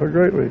vary so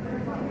greatly.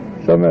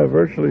 Some have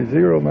virtually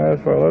zero mass,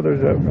 while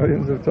others have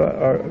millions of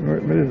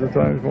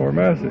times more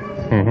masses.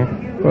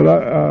 Mm-hmm. But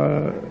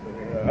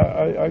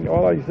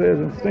all I say is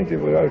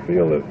instinctively I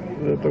feel that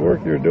the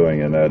work you're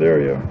doing in that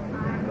area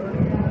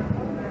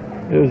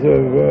is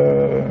of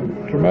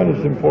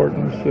tremendous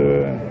importance.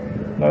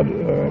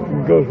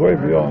 Goes way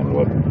beyond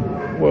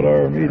what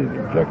our immediate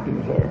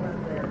objectives are.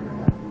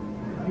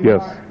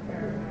 Yes,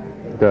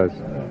 it does.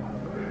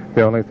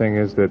 The only thing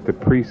is that the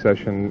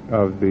precession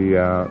of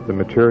the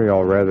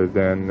material rather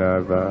than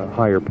of a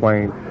higher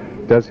plane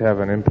does have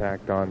an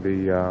impact on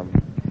the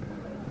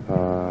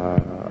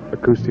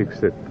acoustics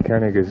that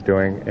Konig is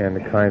doing and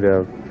the kind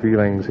of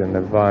feelings and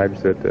the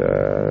vibes that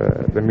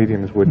the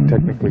mediums would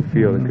technically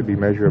feel that could be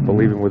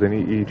measurable even with an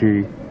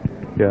EEG.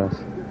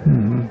 Yes.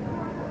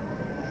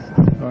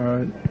 All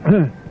right.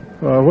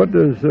 What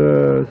does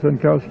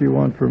Senkowski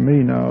want from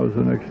me now as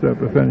the next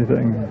step, if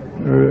anything?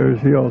 Or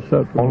is he all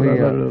set for the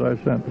letter that I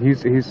sent?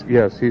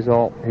 He's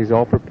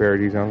all prepared.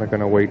 He's only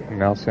going to wait,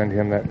 and I'll send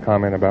him that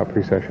comment about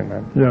precession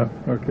then. Yeah.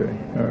 Okay.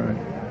 All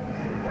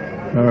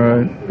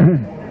right.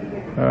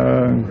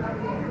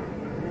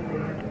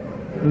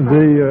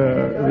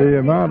 The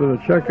amount of the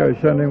check I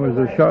sent him was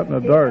a shot in the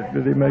dark.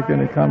 Did he make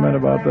any comment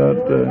about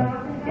that?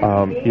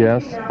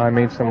 Yes, I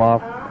made some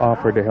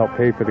offer to help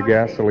pay for the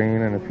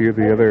gasoline and a few of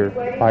the other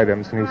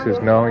items, and he says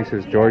no. He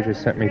says George has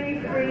sent me,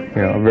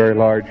 a very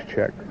large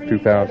check,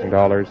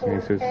 $2,000, and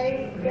he says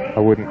I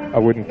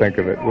wouldn't think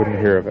of it, wouldn't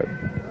hear of it.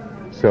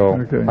 So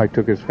okay. I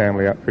took his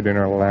family out for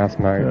dinner last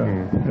night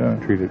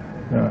and treated.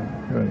 Yeah,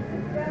 good.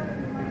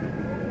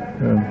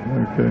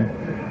 Okay.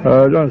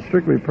 On a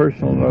strictly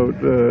personal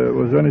note,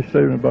 was there any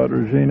statement about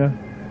Regina?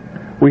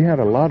 We had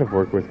a lot of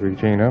work with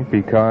Regina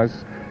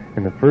because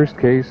in the first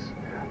case,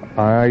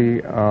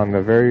 on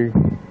the very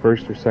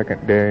first or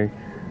second day,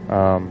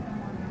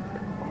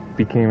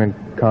 became in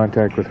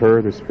contact with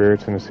her, the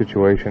spirits, and the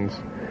situations,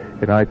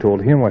 and I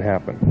told him what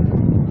happened.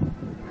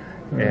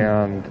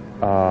 And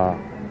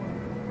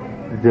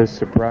this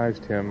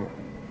surprised him.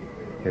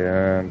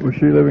 And was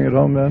she living at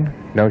home then?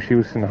 No, she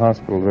was in the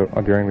hospital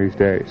during these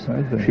days.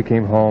 She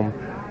came home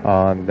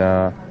on,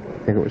 I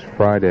think it was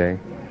Friday,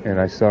 and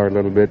I saw her a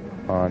little bit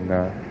on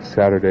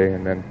Saturday,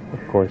 and then, of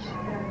course,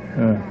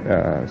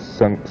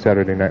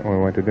 Saturday night when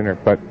we went to dinner.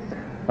 But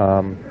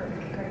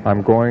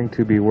I'm going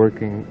to be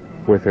working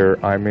with her.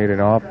 I made an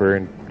offer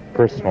in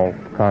personal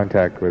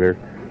contact with her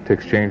to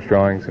exchange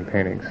drawings and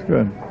paintings.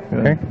 Good.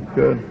 Okay?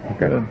 Good.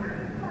 Okay.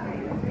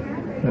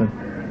 Good.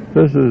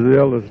 This is the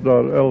eldest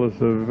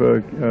of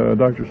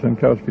Dr.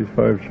 Senkowski's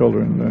 5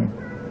 children.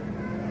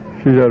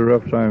 She's had a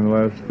rough time the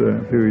last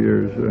few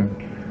years.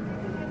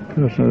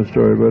 That's another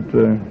story, but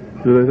do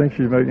they think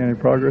she's making any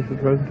progress at the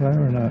present time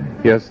or not?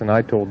 Yes, and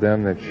I told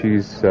them that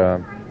she's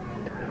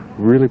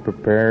really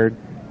prepared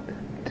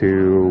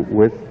to,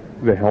 with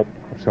the help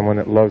of someone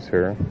that loves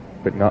her,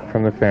 but not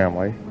from the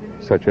family,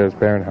 such as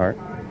Bernhardt,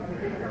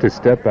 to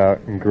step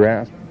out and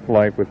grasp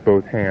life with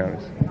both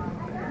hands.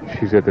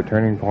 She's at the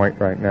turning point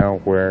right now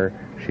where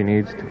she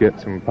needs to get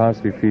some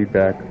positive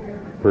feedback,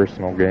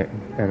 personal gain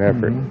and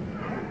effort,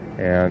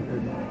 and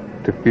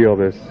to feel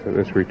this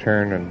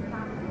return and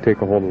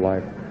take a hold of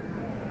life.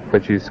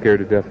 But she's scared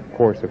to death, of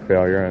course, of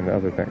failure and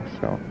other things,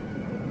 so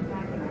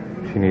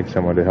she needs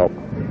someone to help.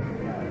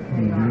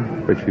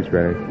 But she's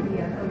ready.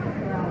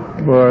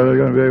 Well, are they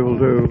going to be able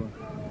to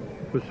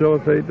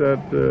facilitate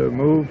that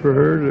move for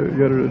her to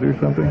get her to do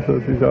something so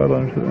she's out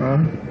on her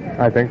own?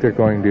 I think they're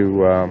going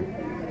to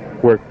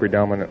work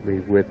predominantly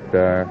with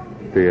the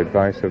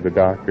advice of the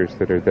doctors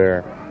that are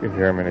there in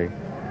Germany.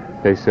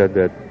 They said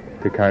that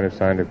they kind of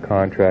signed a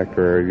contract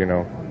or,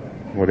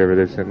 whatever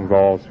this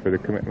involves for the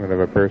commitment of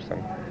a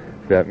person,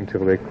 that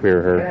until they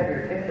clear her,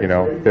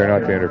 they're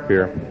not to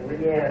interfere.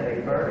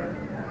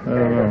 I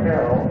don't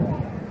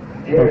know.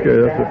 Okay,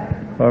 that's it.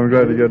 I'm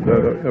glad to get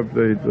that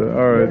update.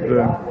 All right,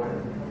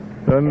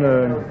 then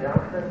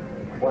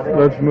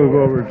let's move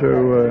over to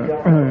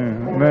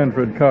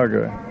Manfred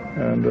Kage.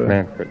 And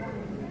Manfred.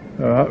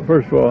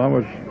 First of all, how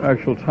much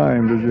actual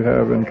time did you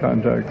have in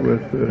contact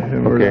with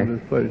him or in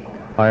this place?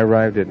 I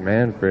arrived at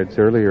Manfred's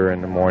earlier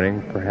in the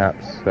morning,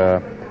 perhaps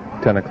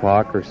 10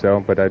 o'clock or so,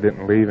 but I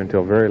didn't leave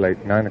until very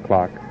late, 9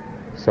 o'clock.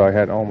 So I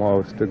had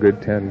almost a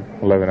good 10,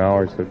 11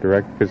 hours of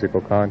direct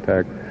physical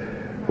contact.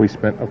 We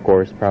spent, of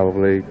course,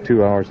 probably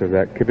 2 hours of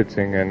that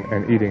kibitzing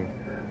and eating.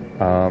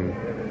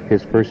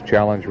 His first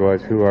challenge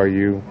was, who are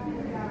you,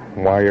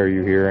 why are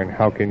you here, and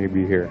how can you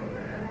be here?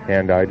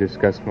 And I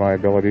discussed my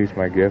abilities,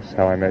 my gifts,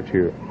 how I met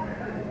you.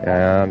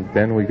 And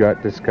then we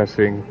got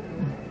discussing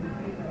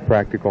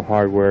practical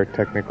hardware,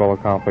 technical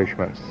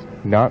accomplishments,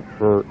 not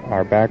for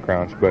our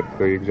backgrounds, but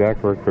the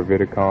exact work for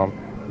Vidicom,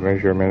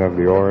 measurement of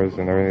the auras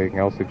and everything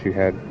else that you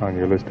had on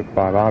your list of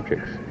 5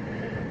 objects.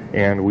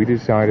 And we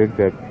decided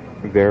that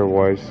there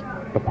was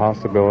the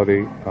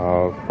possibility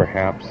of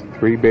perhaps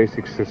 3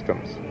 basic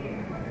systems.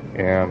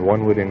 And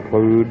one would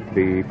include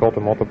the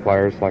filter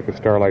multipliers like the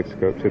starlight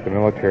scopes that the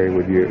military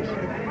would use.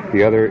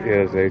 The other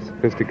is a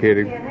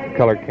sophisticated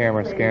color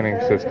camera scanning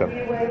system.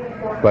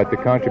 But the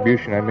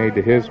contribution I made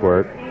to his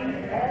work...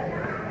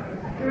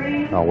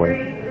 I'll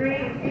wait.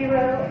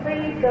 330,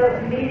 please go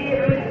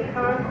immediately to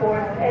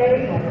concourse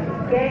A,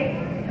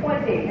 gate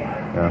 20.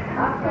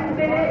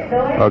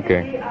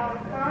 Okay.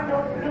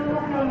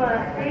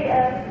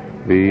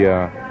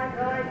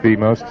 The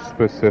most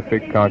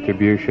specific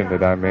contribution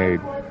that I made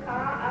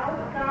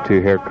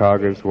to Herr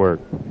Kage's work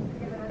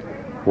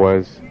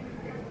was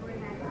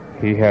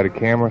he had a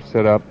camera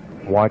set up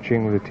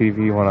watching the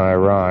TV when I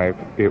arrived.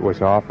 It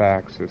was off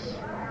axis.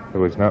 It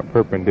was not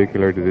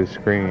perpendicular to this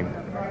screen.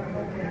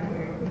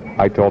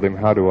 I told him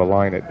how to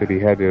align it, that he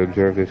had to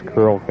observe this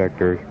curl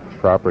vector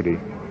property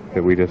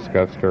that we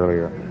discussed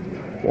earlier.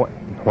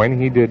 When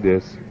he did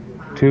this,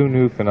 2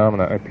 new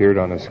phenomena appeared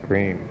on the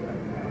screen.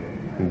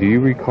 Do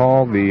you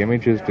recall the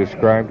images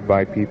described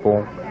by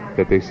people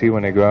that they see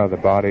when they go out of the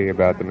body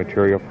about the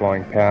material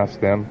flowing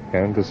past them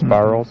and the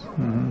spirals?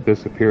 Mm-hmm.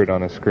 This appeared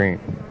on a screen.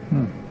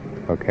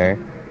 Okay?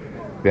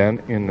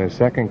 Then in the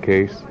second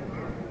case,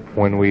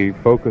 when we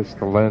focused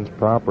the lens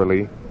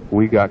properly,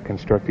 we got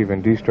constructive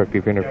and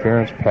destructive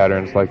interference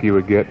patterns like you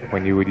would get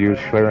when you would use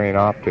Schlerian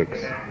optics.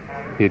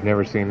 He had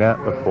never seen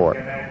that before.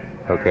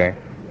 Okay?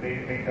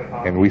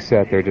 And we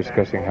sat there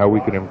discussing how we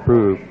could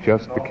improve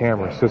just the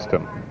camera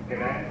system.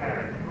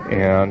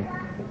 And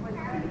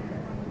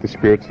the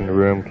spirits in the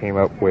room came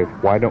up with,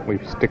 why don't we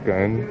stick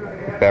in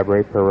the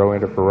Fabry-Perot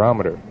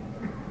interferometer?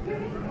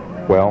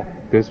 Well,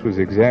 this was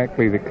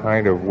exactly the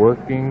kind of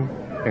working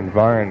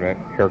environment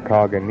Herr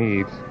Kage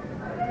needs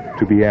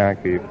to be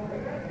active.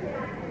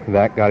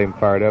 That got him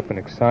fired up and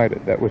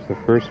excited. That was the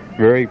first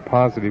very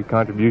positive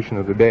contribution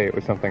of the day. It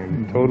was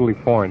something totally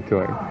foreign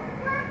to him.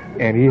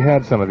 And he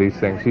had some of these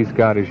things. He's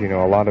got, as you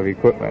know, a lot of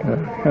equipment.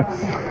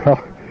 So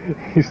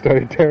he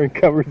started tearing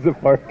covers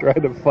apart,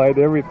 trying to find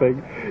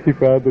everything. He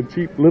found the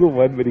cheap little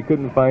one, but he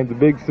couldn't find the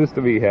big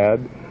system he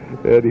had.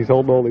 And he's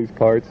holding all these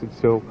parts, and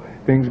so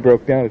things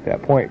broke down at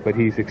that point. But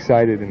he's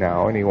excited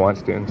now, and he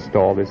wants to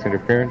install this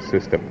interference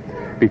system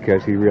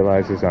because he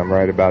realizes I'm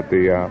right about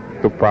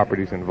the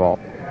properties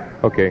involved.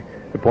 Okay,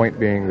 the point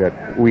being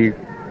that we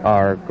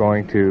are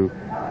going to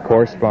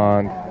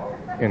correspond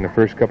in the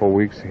first couple of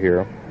weeks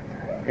here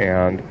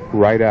and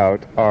write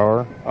out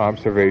our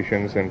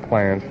observations and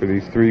plans for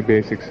these 3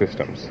 basic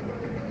systems.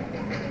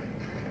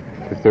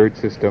 The third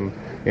system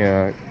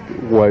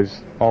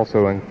was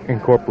also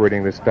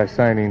incorporating the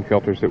dicyanine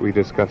filters that we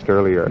discussed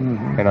earlier.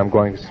 Mm-hmm. And I'm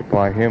going to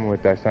supply him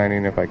with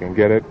dicyanine if I can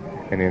get it,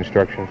 and the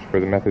instructions for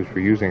the methods for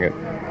using it.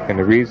 And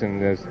the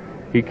reason is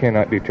he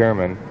cannot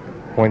determine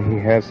when he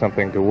has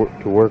something to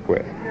work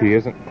with. He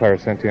isn't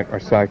clairsentient or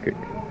psychic,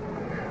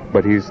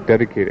 but he's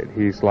dedicated.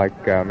 He's like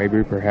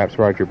maybe perhaps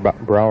Roger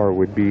Brower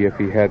would be if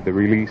he had the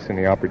release and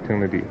the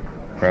opportunity,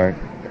 right?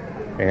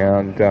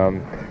 And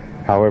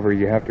however,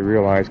 you have to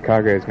realize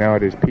Kage is now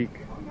at his peak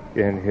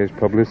in his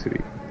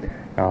publicity.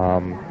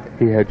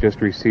 He had just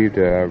received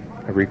a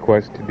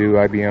request to do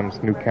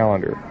IBM's new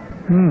calendar,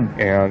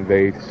 and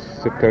they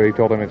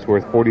told him it's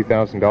worth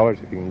 $40,000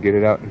 if you can get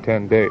it out in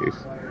 10 days.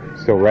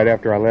 So right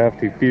after I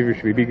left, he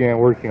feverishly began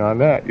working on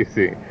that, you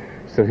see.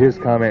 So his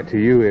comment to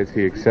you is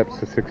he accepts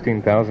the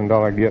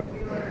 $16,000 gift,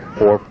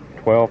 or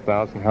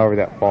 $12,000, however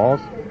that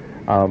falls.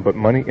 But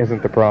money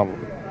isn't the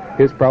problem.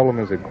 His problem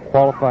is a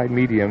qualified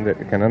medium that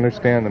can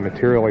understand the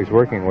material he's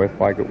working with,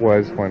 like it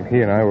was when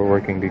he and I were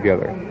working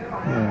together.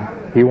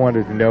 Yeah. He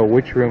wanted to know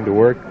which room to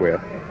work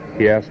with.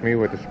 He asked me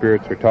what the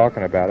spirits were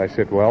talking about. I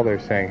said, well, they're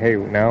saying, hey,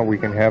 now we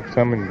can have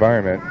some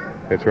environment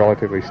that's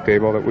relatively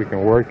stable that we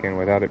can work in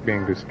without it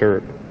being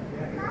disturbed.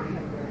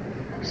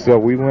 So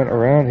we went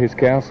around his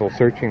castle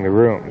searching the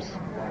rooms,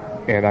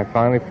 and I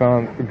finally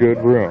found a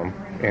good room,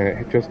 and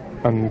it just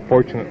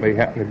unfortunately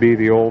happened to be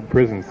the old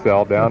prison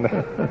cell down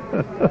there.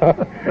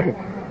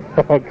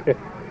 Okay,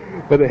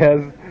 but it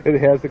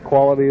has the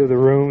quality of the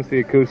rooms, the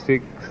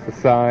acoustics, the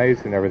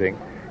size, and everything.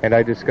 And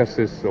I discussed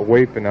this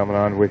wave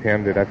phenomenon with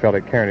him that I felt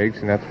at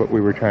Carnegie's, and that's what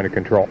we were trying to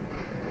control.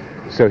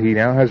 So he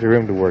now has a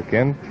room to work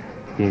in.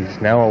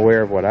 He's now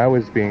aware of what I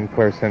was being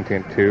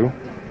clairsentient to,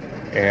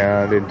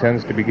 and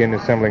intends to begin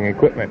assembling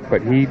equipment.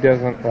 But he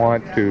doesn't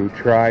want to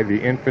try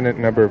the infinite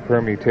number of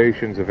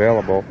permutations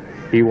available.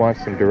 He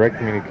wants some direct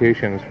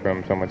communications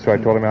from someone. So I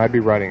told him I'd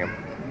be writing him.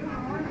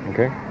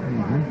 Okay?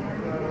 Mm-hmm.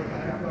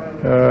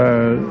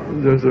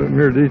 There's a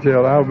mere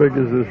detail. How big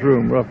is this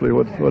room, roughly?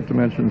 What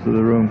dimensions of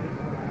the room?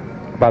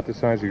 About the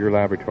size of your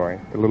laboratory,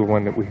 the little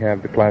one that we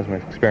have the plasma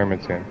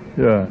experiments in.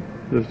 Yeah,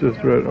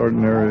 just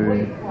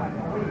ordinary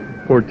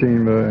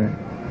 14 by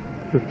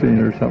 15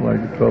 or something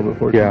like that, 12 by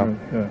 14.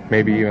 Yeah,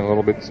 maybe even a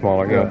little bit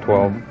smaller,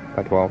 12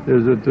 by 12.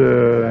 Is it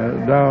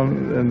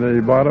down in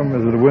the bottom?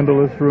 Is it a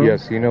windowless room?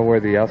 Yes, you know where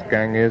the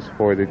Ausgang is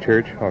for the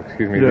church? Oh,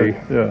 excuse me.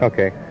 Yeah.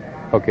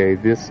 Okay,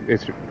 this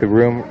is the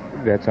room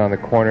that's on the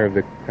corner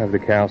of the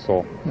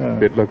castle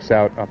that looks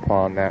out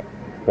upon that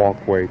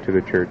walkway to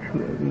the church.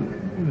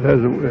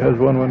 It has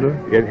one window?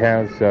 It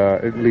has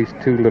at least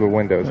 2 little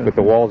windows, but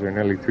the walls are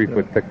nearly 3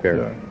 foot thick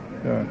there.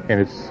 Yeah. And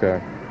it's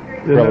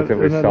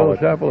relatively isn't that solid. little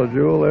chapel a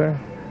jewel there?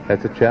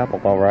 That's a chapel,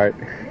 all right.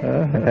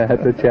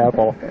 That's a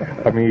chapel.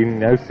 I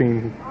mean, I've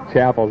seen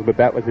chapels, but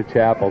that was a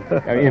chapel.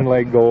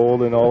 Inlaid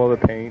gold and all of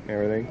the paint and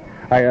everything.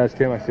 I asked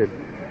him, I said,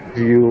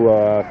 do you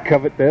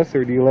covet this,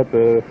 or do you let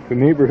the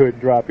neighborhood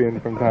drop in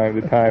from time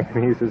to time?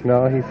 And he says,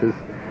 no, he says,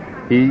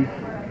 he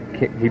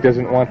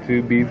doesn't want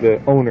to be the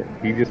owner.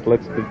 He just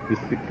lets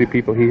the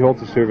people, he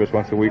holds a service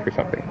once a week or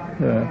something.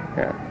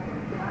 Yeah.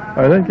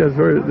 I think that's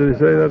where, did he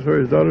say that's where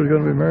his daughter's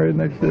going to be married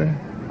next year?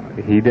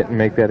 He didn't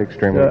make that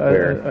extremely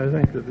clear. I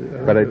think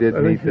that. But I did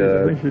meet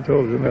I think she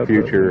told him the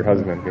future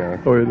husband.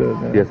 Yeah. Oh, you did?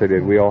 Yeah. Yes, I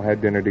did. We all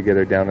had dinner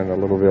together down in the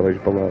little village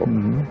below.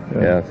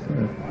 Mm-hmm. Yes.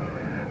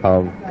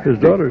 Yeah. His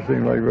daughter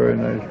seemed like a very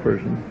nice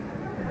person.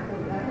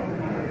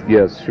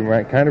 Yes, she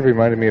kind of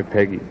reminded me of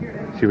Peggy.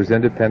 She was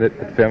independent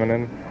but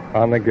feminine,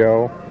 on the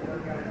go,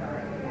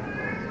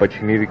 but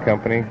she needed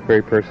company.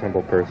 Very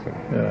personable person.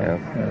 Yeah. Yes.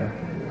 Yeah.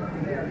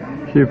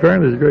 She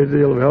apparently has a great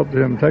deal of help to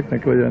him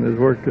technically in his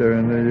work there.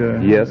 In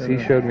the, yes, he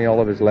showed me all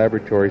of his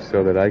laboratories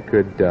so that I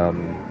could,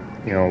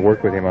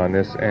 work with him on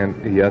this. And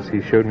yes,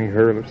 he showed me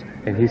hers.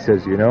 And he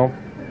says,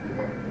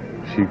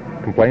 she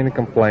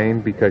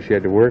complained because she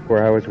had to work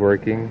where I was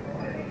working.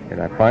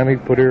 And I finally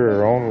put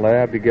her own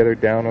lab together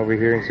down over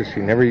here. And says she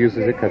never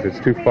uses it because it's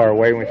too far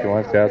away when she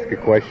wants to ask a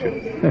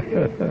question.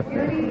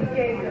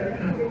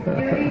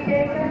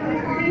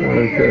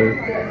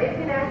 Okay.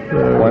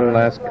 One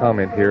last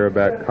comment here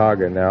about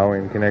Kage now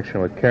in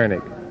connection with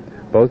Konig.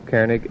 Both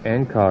Konig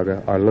and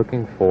Kage are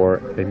looking for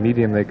a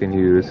medium they can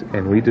use,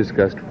 and we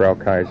discussed Frau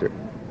Kaiser.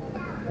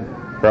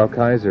 Frau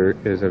Kaiser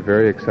is a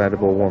very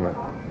excitable woman.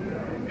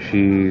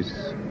 She's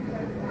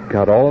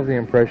got all of the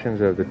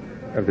impressions of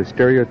the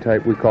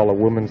stereotype we call a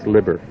woman's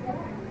liber.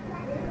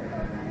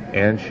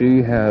 And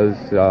she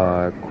has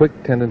a quick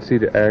tendency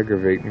to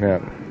aggravate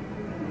men.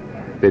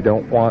 They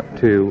don't want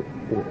to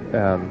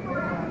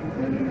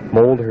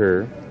mold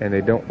her, and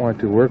they don't want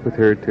to work with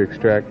her to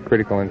extract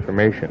critical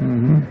information.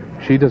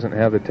 Mm-hmm. She doesn't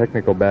have the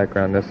technical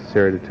background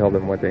necessary to tell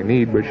them what they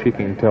need, but she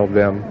can tell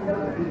them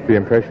the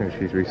impression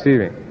she's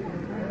receiving.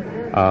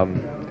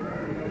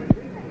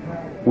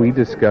 We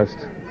discussed,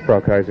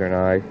 Frau Kaiser and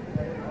I,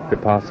 the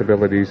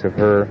possibilities of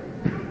her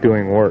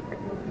doing work.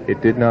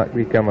 It did not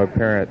become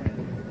apparent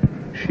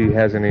she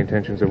has any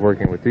intentions of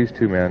working with these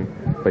 2 men,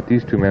 but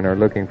these 2 men are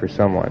looking for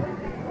someone.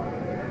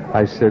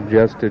 I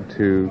suggested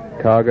to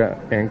Kage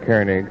and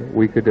Konig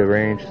we could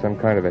arrange some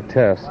kind of a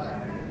test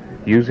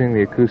using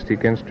the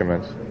acoustic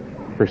instruments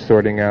for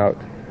sorting out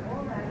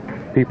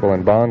people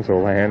in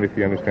Bonzo land, if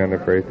you understand the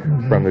phrase,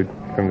 from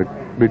the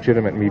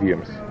legitimate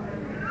mediums,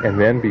 and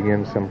then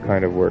begin some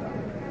kind of work.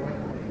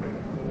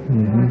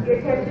 Mm-hmm. Your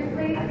attention,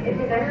 please.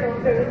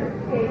 International services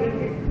page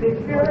is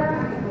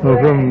Well,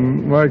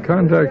 from my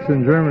contacts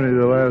in Germany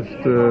the last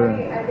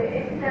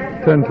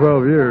 10,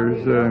 12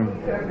 years,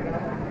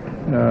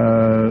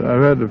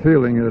 I've had the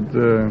feeling that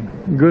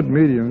good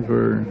mediums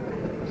were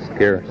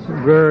Scarce.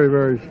 very,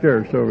 very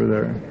scarce over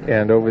there.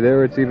 And over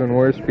there it's even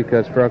worse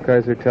because Frau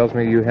Kaiser tells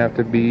me you have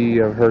to be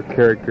of her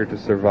character to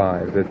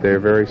survive, that they're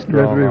very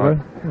strong.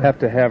 Have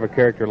to have a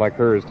character like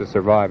hers to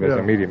survive as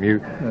a medium.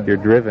 You're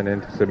driven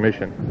into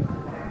submission.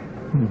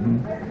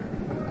 Mm-hmm.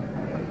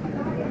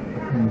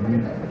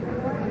 Mm-hmm.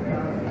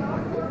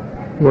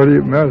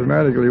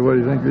 Mathematically, what do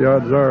you think the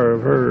odds are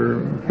of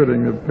her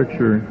fitting the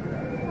picture,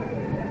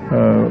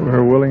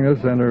 her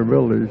willingness and her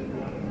abilities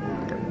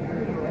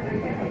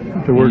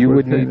to work You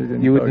with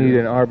would need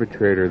an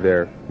arbitrator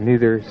there.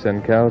 Neither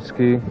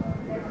Senkowski,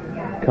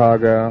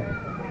 Kage,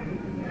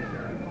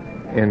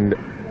 and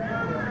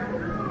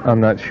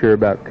I'm not sure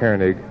about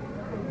Konig,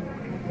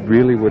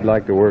 really would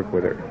like to work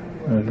with her.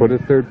 Mm-hmm. Put a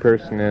third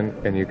person in,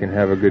 and you can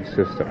have a good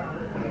system.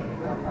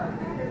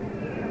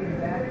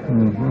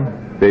 Mm-hmm.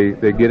 They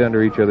get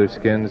under each other's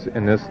skins,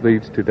 and this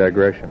leads to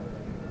digression.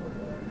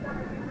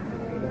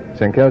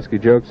 Senkowski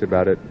jokes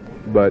about it,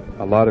 but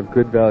a lot of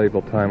good,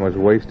 valuable time was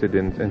wasted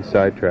in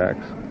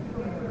sidetracks.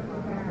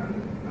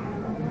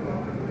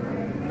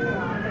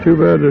 Too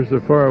bad they're so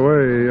far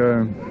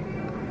away.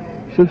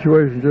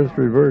 Situation just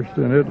reversed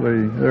in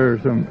Italy. There are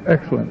some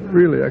excellent,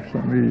 really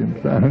excellent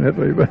mediums down in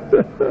Italy, but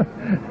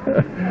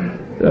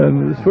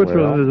and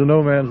Switzerland is a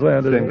no man's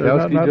land.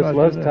 Senkowski just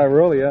loves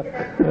Tyrolia.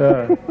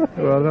 Yeah.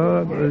 Well,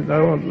 no, that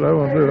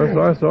won't do.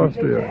 That's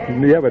Austria.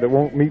 Yeah, but it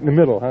won't meet in the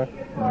middle, huh?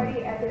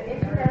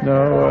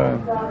 No.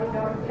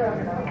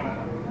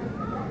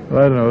 I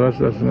don't know. That's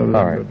another.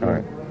 All right. But, All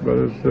right. But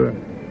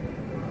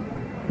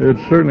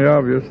it's certainly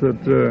obvious that.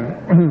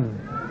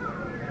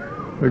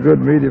 A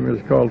good medium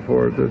is called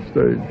for at this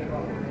stage.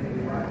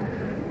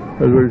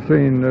 As we've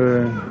seen,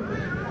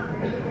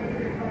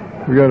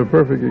 we got a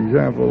perfect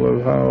example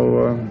of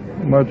how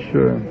much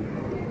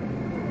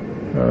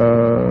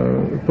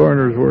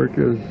Thorner's work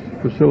is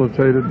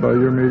facilitated by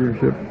your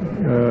mediumship.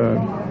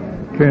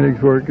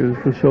 Koenig's work is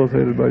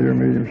facilitated by your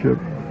mediumship,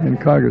 and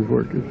Kage's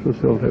work is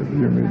facilitated by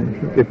your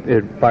mediumship.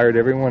 It fired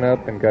everyone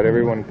up and got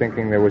everyone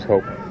thinking there was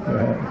hope.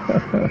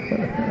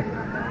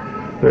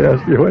 They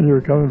asked you when you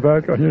were coming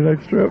back on your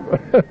next trip.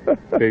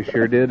 They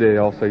sure did. They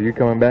all said, "You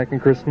coming back in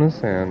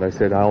Christmas?" And I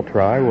said, "I'll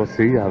try. We'll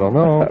see. I don't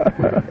know."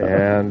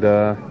 And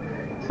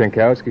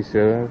Senkowski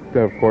said,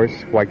 "Of course,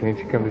 why can't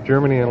you come to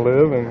Germany and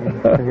live?"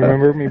 And I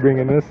remember me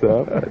bringing this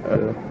up.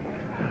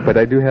 But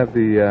I do have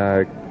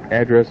the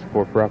address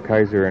for Frau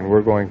Kaiser, and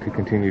we're going to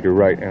continue to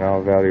write, and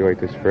I'll evaluate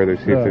this further,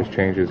 see if there's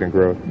changes and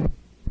growth.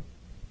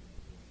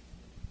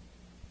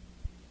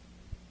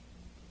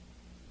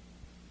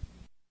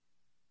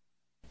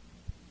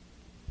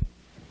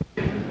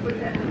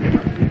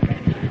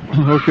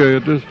 Okay,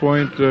 at this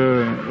point,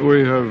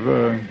 we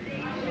have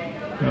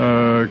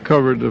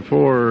covered the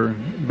 4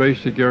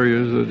 basic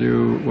areas that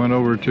you went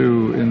over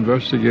to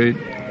investigate.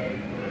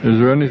 Is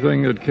there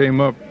anything that came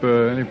up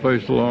any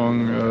place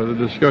along the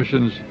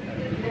discussions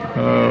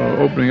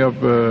opening up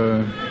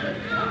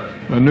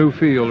a new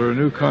field or a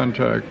new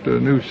contact, a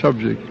new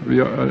subject,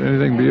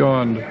 anything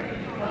beyond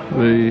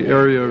the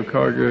area of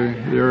Kage,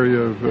 the area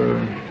of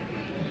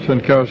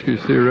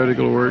Senkowski's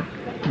theoretical work,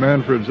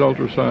 Manfred's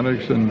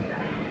ultrasonics, and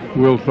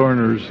Will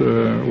Thorner's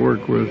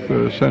work with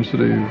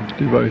sensitive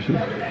devices?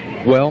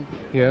 Well,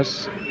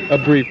 yes, a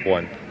brief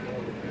one.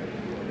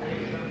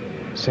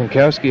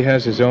 Senkowski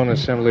has his own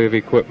assembly of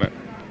equipment,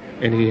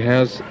 and he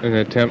has an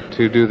attempt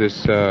to do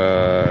this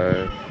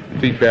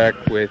feedback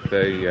with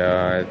the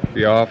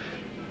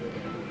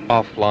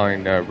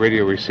offline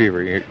radio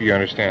receiver. You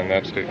understand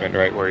that statement,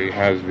 right? Where he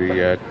has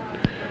the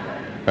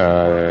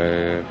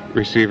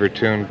receiver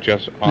tuned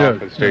just off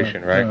the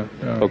station, right?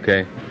 Yeah.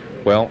 Okay.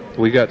 Well,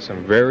 we got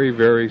some very,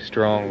 very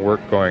strong work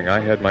going.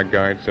 I had my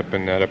guides up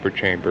in that upper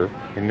chamber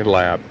in the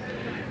lab,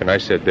 and I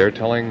said, "They're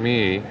telling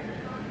me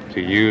to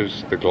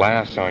use the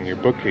glass on your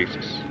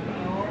bookcases."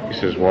 He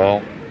says,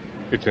 "Well,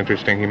 it's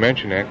interesting he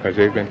mentioned that, because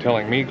they've been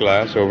telling me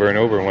glass over and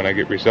over when I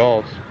get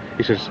results."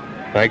 He says,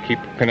 "I keep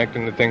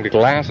connecting the thing to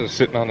glasses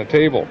sitting on the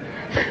table."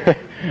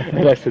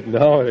 And I said,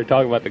 "No, they're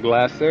talking about the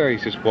glass there." He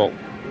says, "Well,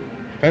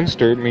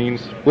 Fenster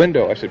means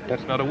window." I said,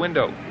 "That's not a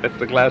window. That's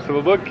the glass of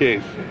a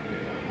bookcase."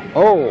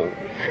 Oh,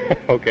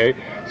 okay.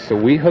 So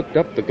we hooked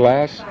up the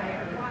glass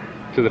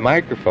to the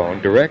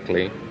microphone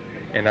directly,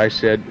 and I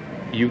said,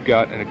 "You've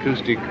got an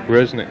acoustic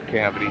resonant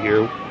cavity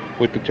here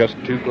with just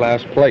 2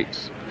 glass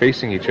plates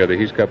facing each other."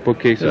 He's got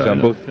bookcases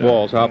on both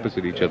walls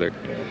opposite each other.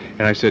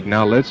 And I said,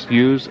 "Now let's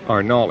use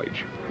our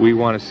knowledge. We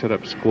want to set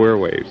up square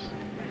waves."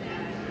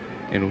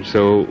 And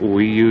so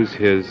we use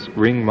his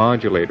ring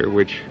modulator,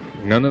 which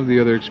none of the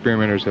other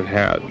experimenters have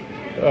had.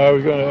 I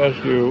was going to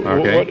ask you,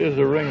 what is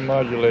a ring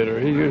modulator?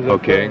 He used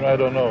that term, I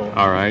don't know.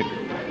 All right.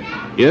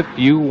 If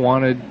you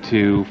wanted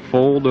to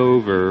fold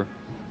over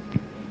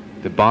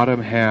the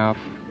bottom half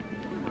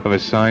of a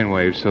sine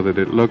wave so that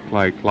it looked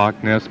like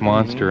Loch Ness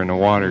Monster in the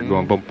water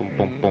going bump, bump,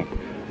 bump, bump,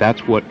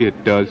 that's what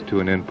it does to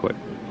an input.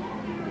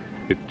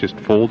 It just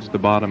folds the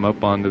bottom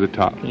up onto the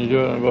top. Can you do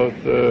it on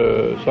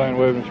both sine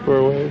wave and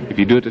square wave? If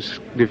you do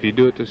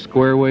it to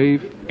square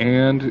wave,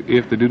 and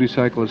if the duty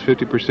cycle is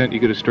 50%, you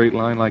get a straight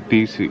line like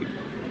DC.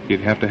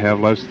 You'd have to have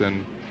less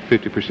than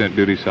 50%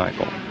 duty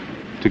cycle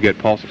to get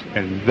pulses,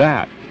 and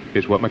that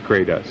is what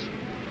MacRae does.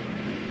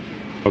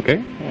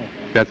 Okay?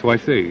 That's why I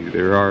say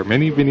there are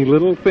many, many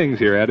little things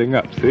here adding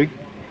up, see?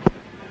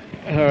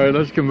 All right,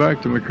 let's come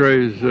back to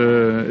MacRae's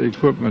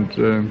equipment.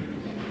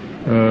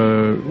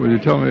 Will you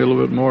tell me a little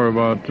bit more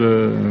about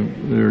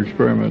your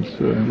experiments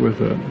with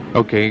that?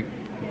 Okay.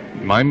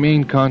 My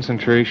main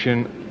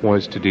concentration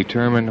was to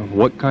determine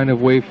what kind of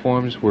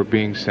waveforms were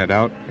being sent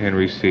out and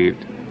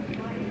received,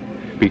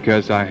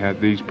 because I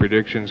had these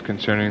predictions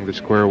concerning the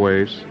square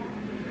waves.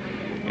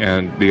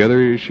 And the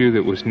other issue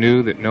that was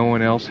new that no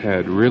one else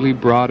had really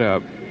brought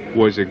up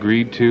was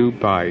agreed to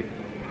by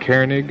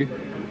Konig,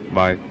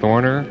 by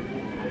Thorner,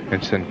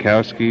 and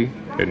Senkowski,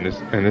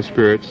 and the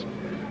spirits,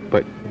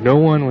 but no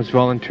one was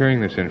volunteering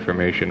this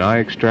information. I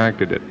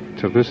extracted it.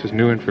 So this is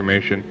new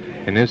information,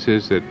 and this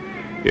is that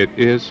it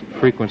is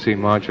frequency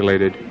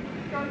modulated.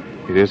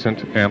 It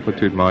isn't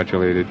amplitude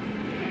modulated.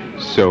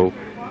 So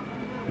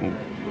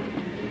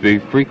the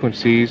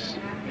frequencies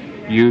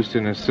used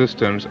in the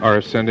systems are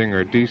ascending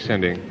or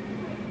descending,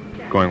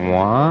 going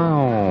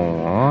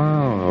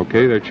wow,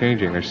 okay, they're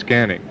changing, they're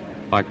scanning,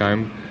 like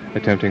I'm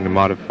attempting to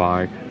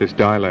modify this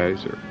dye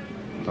laser,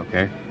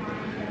 okay?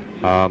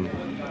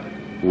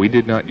 We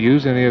did not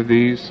use any of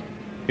these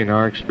in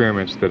our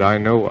experiments that I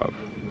know of.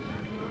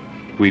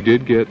 We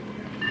did get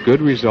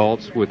good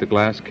results with the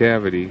glass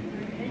cavity,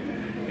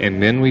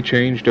 and then we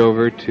changed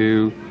over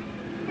to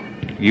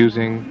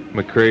using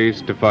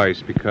MacRae's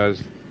device,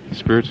 because the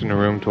spirits in the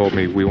room told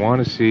me, we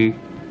want to see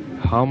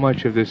how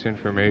much of this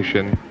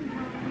information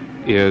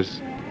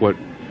is what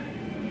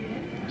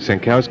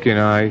Senkowski and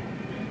I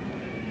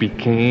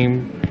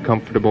became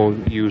comfortable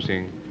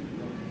using.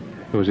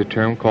 There was a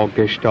term called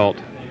Gestalt.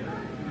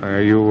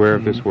 Are you aware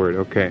of this word?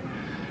 Okay.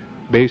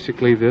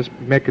 Basically, this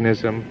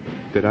mechanism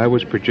that I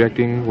was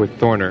projecting with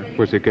Thorner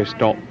was a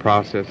Gestalt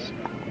process.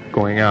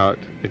 going out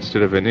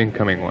instead of an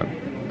incoming one.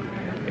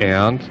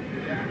 And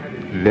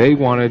they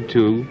wanted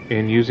to,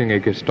 in using a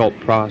Gestalt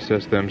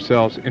process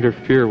themselves,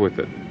 interfere with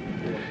it.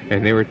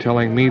 And they were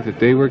telling me that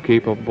they were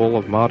capable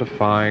of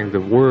modifying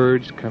the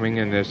words coming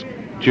in this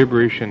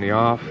gibberish in the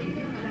off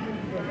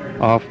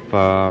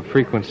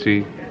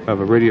frequency of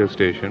a radio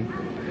station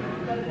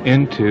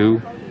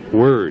into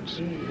words.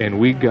 And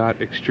we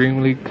got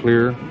extremely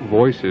clear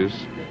voices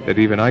that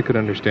even I could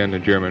understand the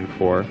German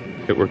for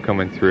that were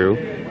coming through,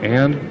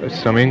 and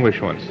some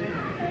English ones.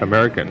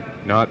 American,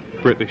 not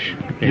British.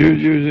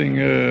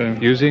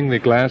 Using the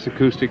glass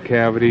acoustic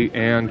cavity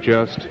and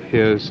just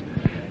his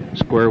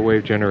square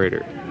wave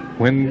generator.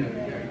 When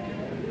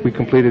we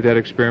completed that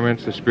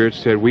experiment, the spirits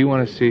said, we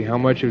want to see how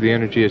much of the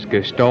energy is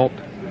Gestalt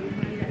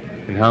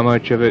and how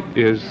much of it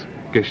is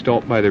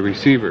Gestalt by the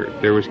receiver.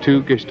 There was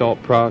 2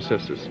 Gestalt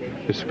processes.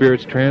 The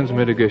spirits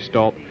transmit a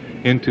Gestalt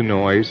into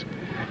noise,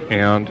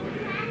 and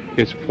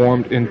it's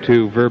formed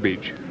into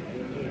verbiage.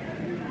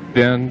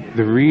 Then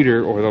the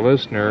reader or the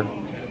listener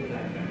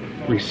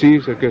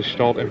receives a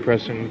Gestalt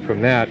impression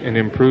from that and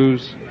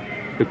improves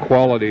the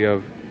quality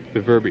of the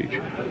verbiage.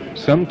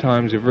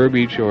 Sometimes the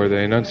verbiage or the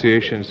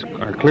enunciations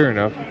are clear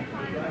enough,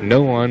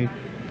 no one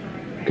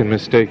can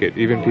mistake it,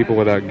 even people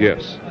without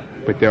gifts.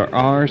 But there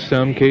are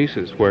some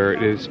cases where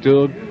it is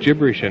still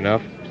gibberish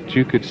enough that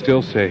you could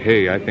still say,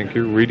 hey, I think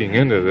you're reading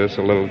into this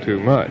a little too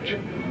much.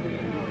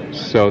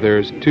 So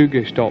there's 2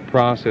 Gestalt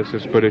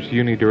processes, but it's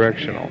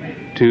unidirectional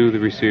to the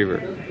receiver.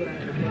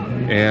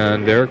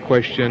 And their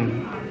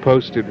question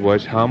posted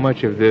was, how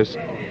much of this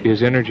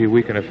is energy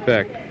we can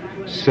affect?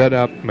 Set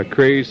up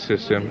MacRae's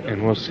system,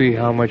 and we'll see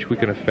how much we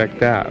can affect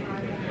that.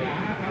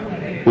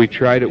 We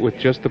tried it with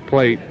just the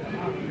plate.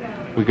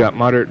 We got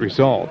moderate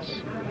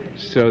results.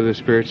 So the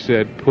spirit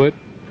said, put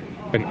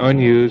an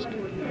unused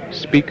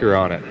speaker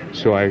on it.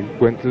 So I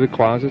went to the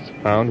closets,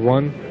 found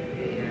one,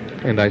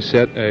 and I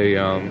set a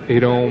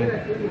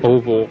 8-ohm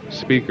oval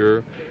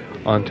speaker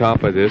on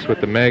top of this with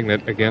the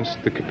magnet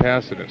against the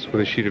capacitance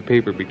with a sheet of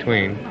paper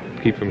between,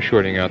 keep from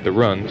shorting out the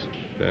runs,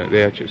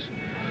 the etches.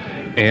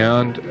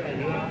 And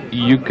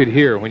you could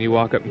hear when you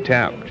walk up and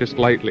tap, just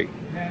lightly,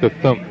 the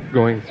thump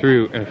going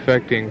through and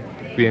affecting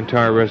the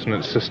entire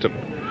resonance system,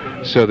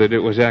 so that it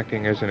was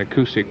acting as an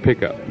acoustic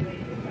pickup,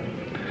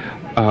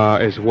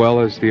 as well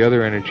as the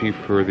other energy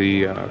for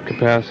the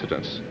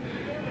capacitance.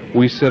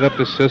 We set up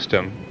the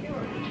system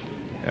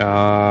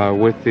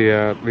with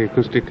the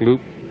acoustic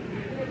loop,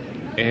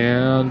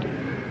 and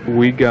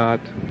we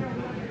got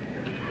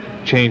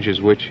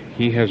changes which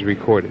he has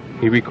recorded.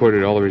 He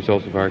recorded all the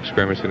results of our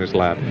experiments in his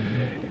lab.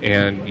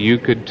 And you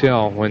could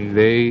tell when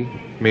they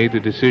made the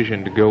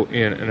decision to go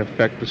in and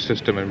affect the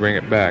system and bring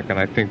it back. And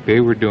I think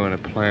they were doing a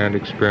planned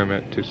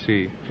experiment to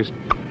see just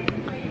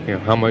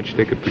how much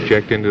they could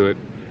project into it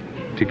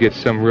to get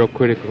some real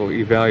critical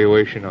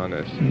evaluation on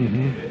this.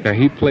 Now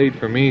he played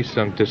for me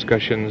some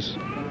discussions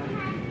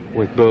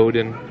with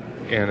Bowden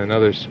and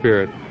another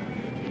spirit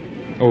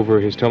over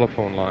his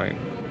telephone line.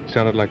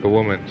 Sounded like a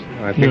woman.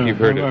 I think you've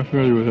heard it. I'm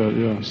familiar with that,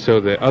 yeah. So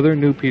the other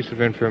new piece of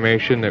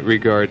information that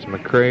regards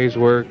MacRae's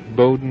work,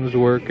 Bowden's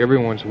work,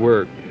 everyone's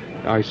work,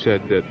 I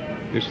said that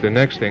the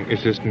next thing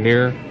is this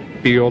near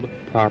field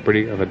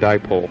property of a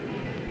dipole.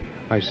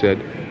 I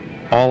said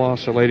all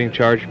oscillating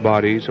charged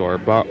bodies or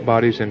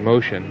bodies in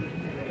motion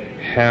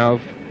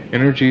have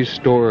energy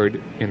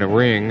stored in a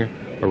ring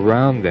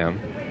around them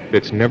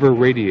that's never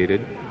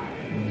radiated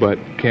but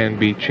can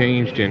be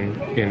changed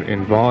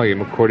in volume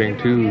according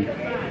to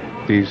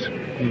these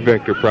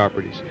vector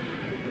properties.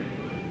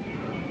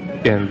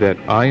 And that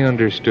I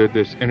understood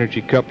this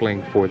energy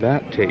coupling for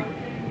that tape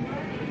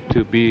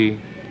to be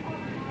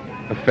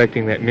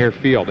affecting that near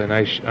field. And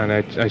I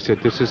said,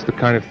 this is the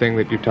kind of thing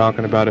that you're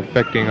talking about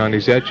affecting on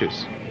these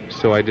etches.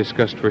 So I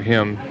discussed for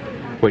him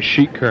what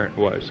sheet current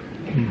was,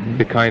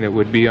 the kind that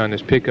would be on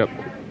this pickup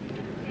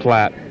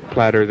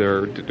platter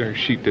or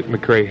sheet that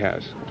MacRae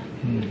has.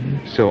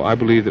 So I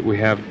believe that we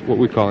have what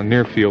we call a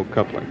near field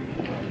coupling.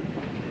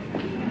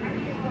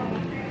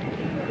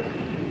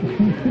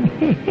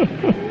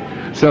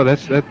 So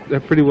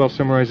that pretty well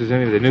summarizes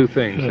any of the new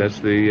things. That's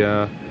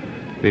the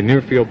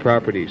near field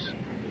properties,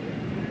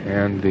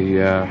 and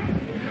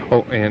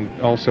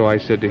and also I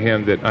said to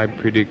him that I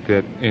predict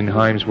that in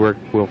Heim's work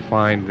we'll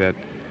find that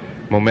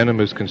momentum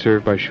is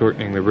conserved by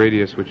shortening the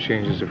radius, which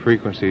changes the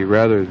frequency,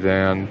 rather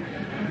than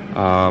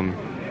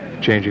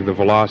changing the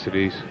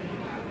velocities.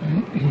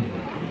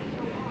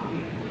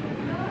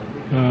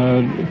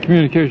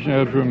 Communication I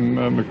had from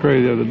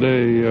MacRae the other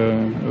day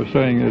was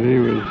saying that he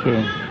was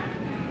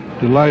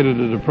delighted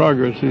at the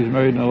progress he's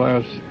made in the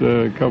last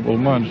couple of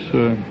months.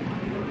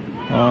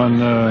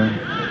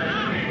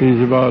 He's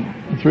about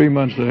 3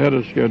 months ahead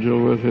of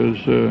schedule with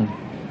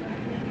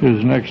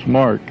his next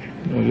mark.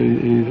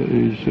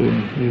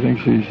 He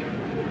thinks he's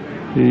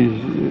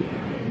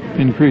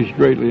increased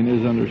greatly in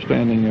his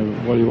understanding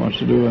of what he wants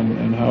to do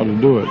and how to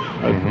do it.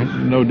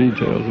 No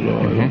details at all.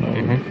 I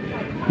don't know.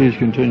 He's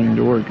continuing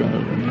to work on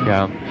it.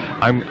 Yeah,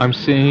 I'm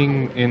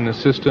seeing in the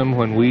system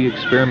when we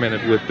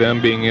experimented with them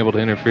being able to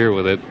interfere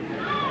with it,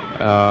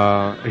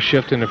 a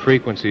shift in the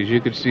frequencies. You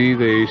could see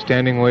the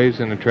standing waves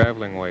and the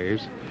traveling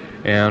waves.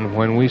 And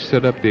when we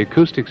set up the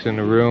acoustics in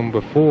the room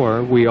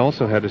before, we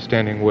also had a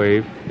standing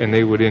wave, and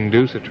they would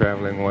induce a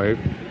traveling wave.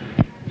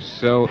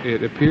 So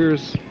it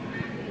appears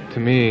to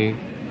me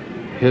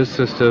his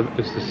system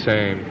is the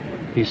same.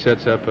 He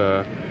sets up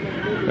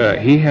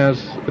he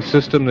has a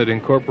system that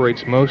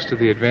incorporates most of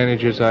the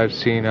advantages I've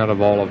seen out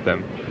of all of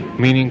them,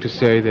 meaning to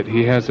say that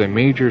he has a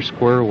major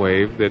square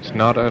wave that's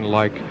not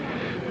unlike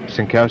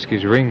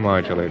Senkowski's ring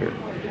modulator.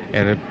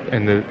 And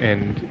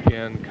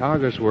in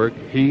Kage's work,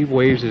 he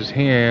waves his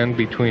hand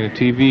between a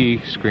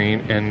TV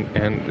screen and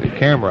the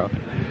camera.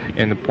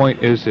 And the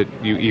point is that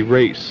you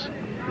erase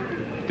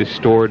the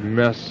stored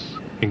mess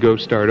and go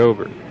start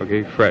over.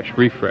 Okay,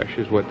 refresh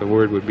is what the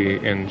word would be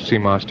in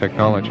CMOS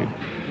technology.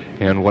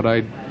 And what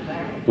I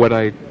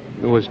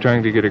was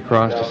trying to get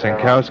across to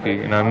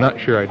Senkowski, and I'm not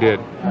sure I did,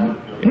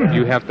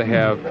 you have to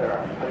have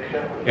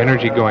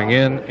energy going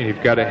in, and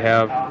you've got to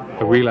have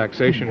a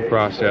relaxation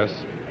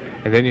process,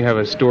 and then you have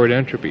a stored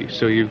entropy.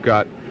 So you've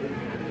got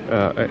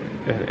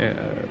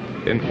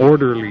an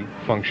orderly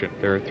function.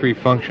 There are three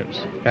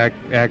functions: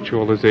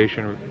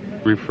 actualization,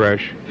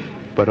 refresh,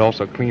 but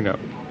also cleanup.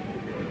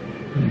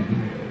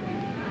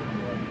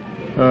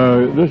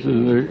 This is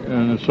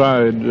an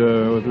aside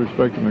with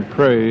respect to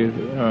MacRae.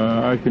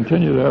 I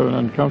continue to have an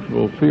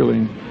uncomfortable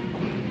feeling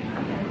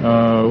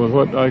with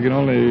what I can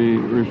only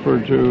refer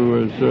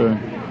to as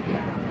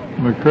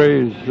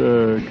MacRae's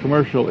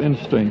commercial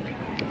instinct.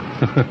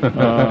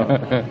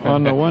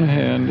 On the one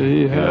hand,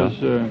 he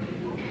has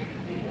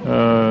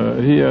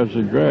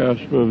a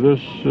grasp of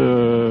this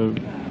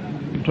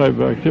type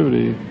of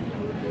activity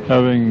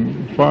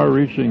having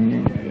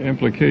far-reaching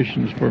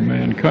implications for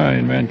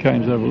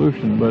mankind's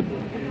evolution, but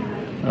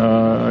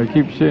I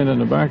keep seeing in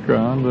the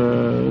background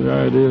the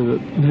idea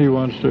that he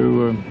wants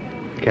to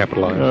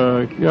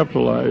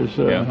capitalize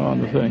on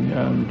the thing,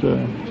 and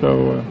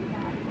so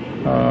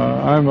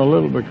I'm a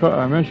little bit.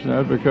 I mention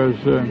that because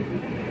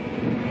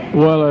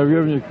while I've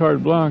given you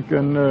carte blanche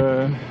and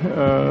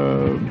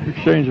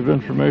exchange of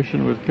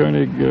information with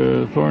Konig,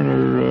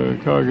 Thorner,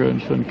 Kage,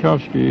 and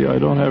Senkowski, I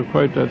don't have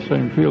quite that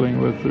same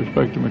feeling with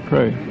respect to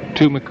MacRae.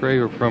 To MacRae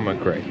or from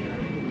MacRae?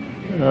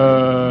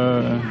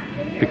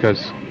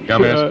 Because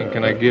I'm asking,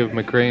 can I give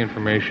MacRae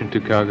information to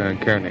Kage and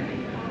Konig?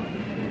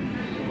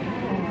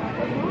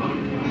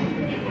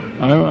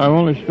 I'm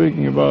only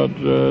speaking about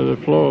the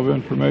flow of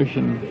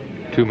information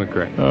to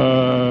MacRae.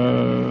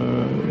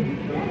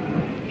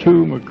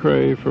 To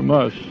MacRae from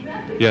us.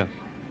 Yes.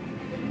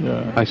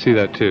 Yeah. I see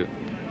that too.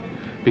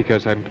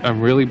 Because I'm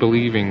really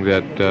believing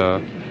that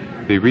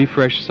the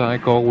refresh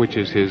cycle, which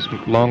is his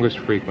longest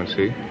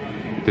frequency,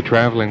 the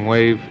traveling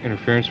wave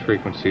interference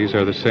frequencies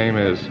are the same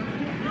as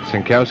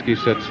Senkowski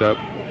sets up,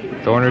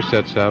 Thorner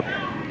sets up,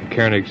 and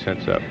Konig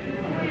sets up.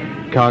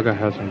 Kage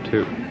has them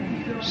too.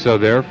 So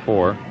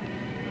therefore,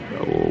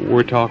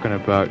 we're talking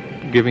about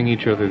giving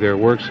each other their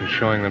works and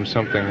showing them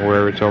something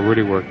where it's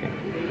already working.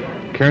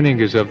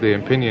 Konig is of the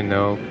opinion,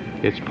 though,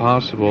 it's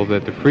possible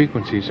that the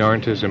frequencies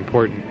aren't as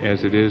important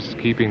as it is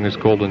keeping this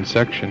golden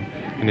section,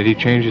 and that he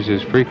changes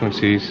his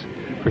frequencies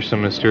for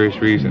some mysterious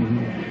reason.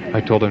 Mm-hmm.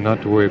 I told him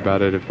not to worry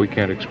about it if we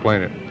can't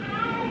explain it. Mm-hmm.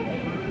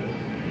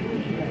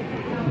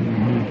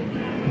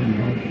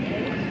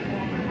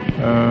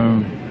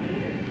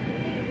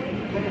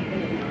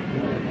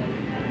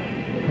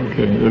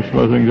 Okay, there's some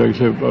other things I can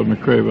say about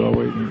MacRae, but I'll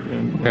wait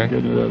and get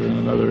into that in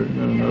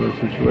another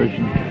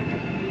situation.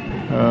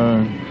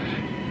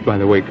 By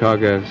the way,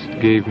 Kage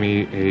gave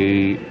me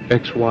a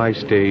XY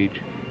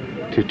stage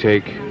to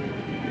take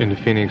into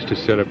Phoenix to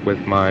set up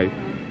with my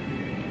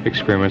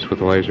experiments with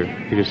the laser.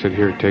 He just said,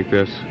 here, take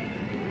this.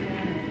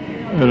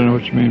 I don't know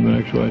what you mean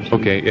by XY stage.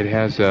 Okay, it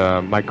has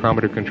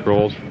micrometer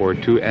controls for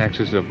 2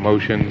 axes of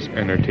motions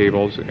and their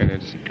tables, and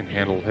it can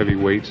handle heavy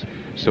weights,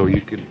 so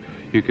you can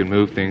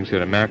move things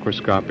in a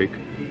macroscopic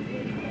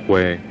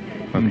way,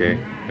 okay,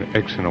 an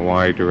X and a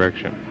Y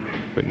direction,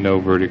 but no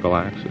vertical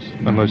axis,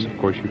 unless, of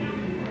course, you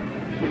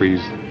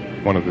freeze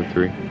one of the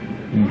 3.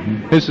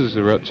 Mm-hmm. This is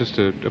just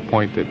a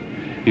point that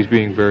he's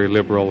being very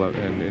liberal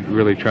and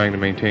really trying to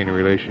maintain a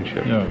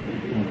relationship. Yeah,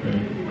 okay.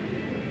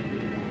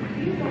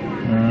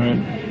 All right.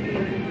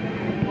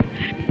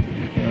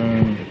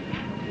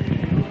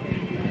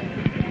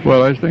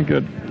 Well, I think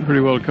that pretty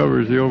well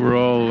covers the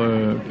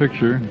overall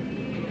picture,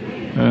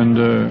 and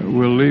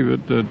we'll leave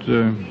it that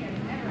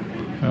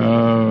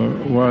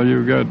while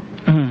you've got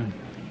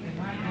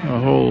a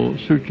whole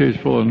suitcase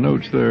full of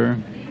notes there,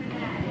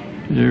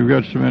 you've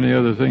got so many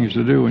other things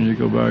to do when you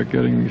go back,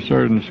 getting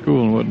started in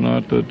school and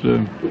whatnot, that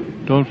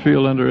don't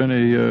feel under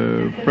any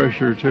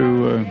pressure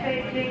to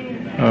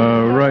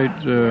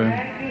write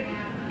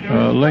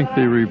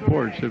lengthy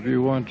reports. If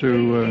you want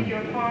to,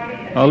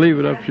 I'll leave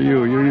it up to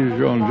you. You use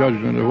your own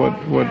judgment of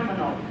what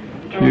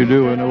you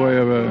do in the way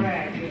of a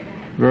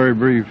very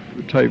brief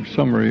type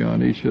summary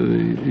on each of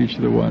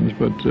the ones,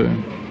 but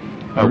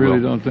I really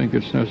don't think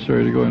it's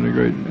necessary to go into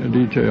great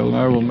detail, and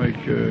I will make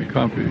a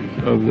copy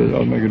of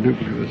I'll make a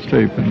duplicate of this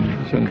tape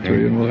and send it to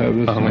you, and we'll have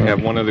this I only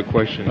have one other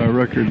question.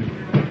 Record.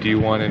 Do you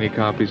want any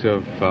copies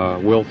of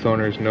Will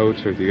Thorner's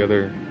notes or the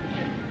other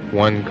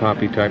one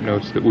copy type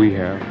notes that we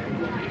have?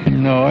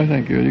 No, I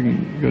think you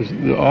can, because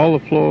all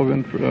the flow of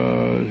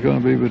is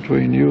going to be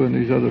between you and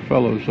these other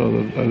fellows, so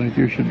that I think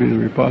you should be the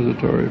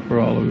repository for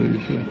all of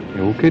these.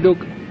 Okay,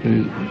 doke.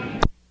 These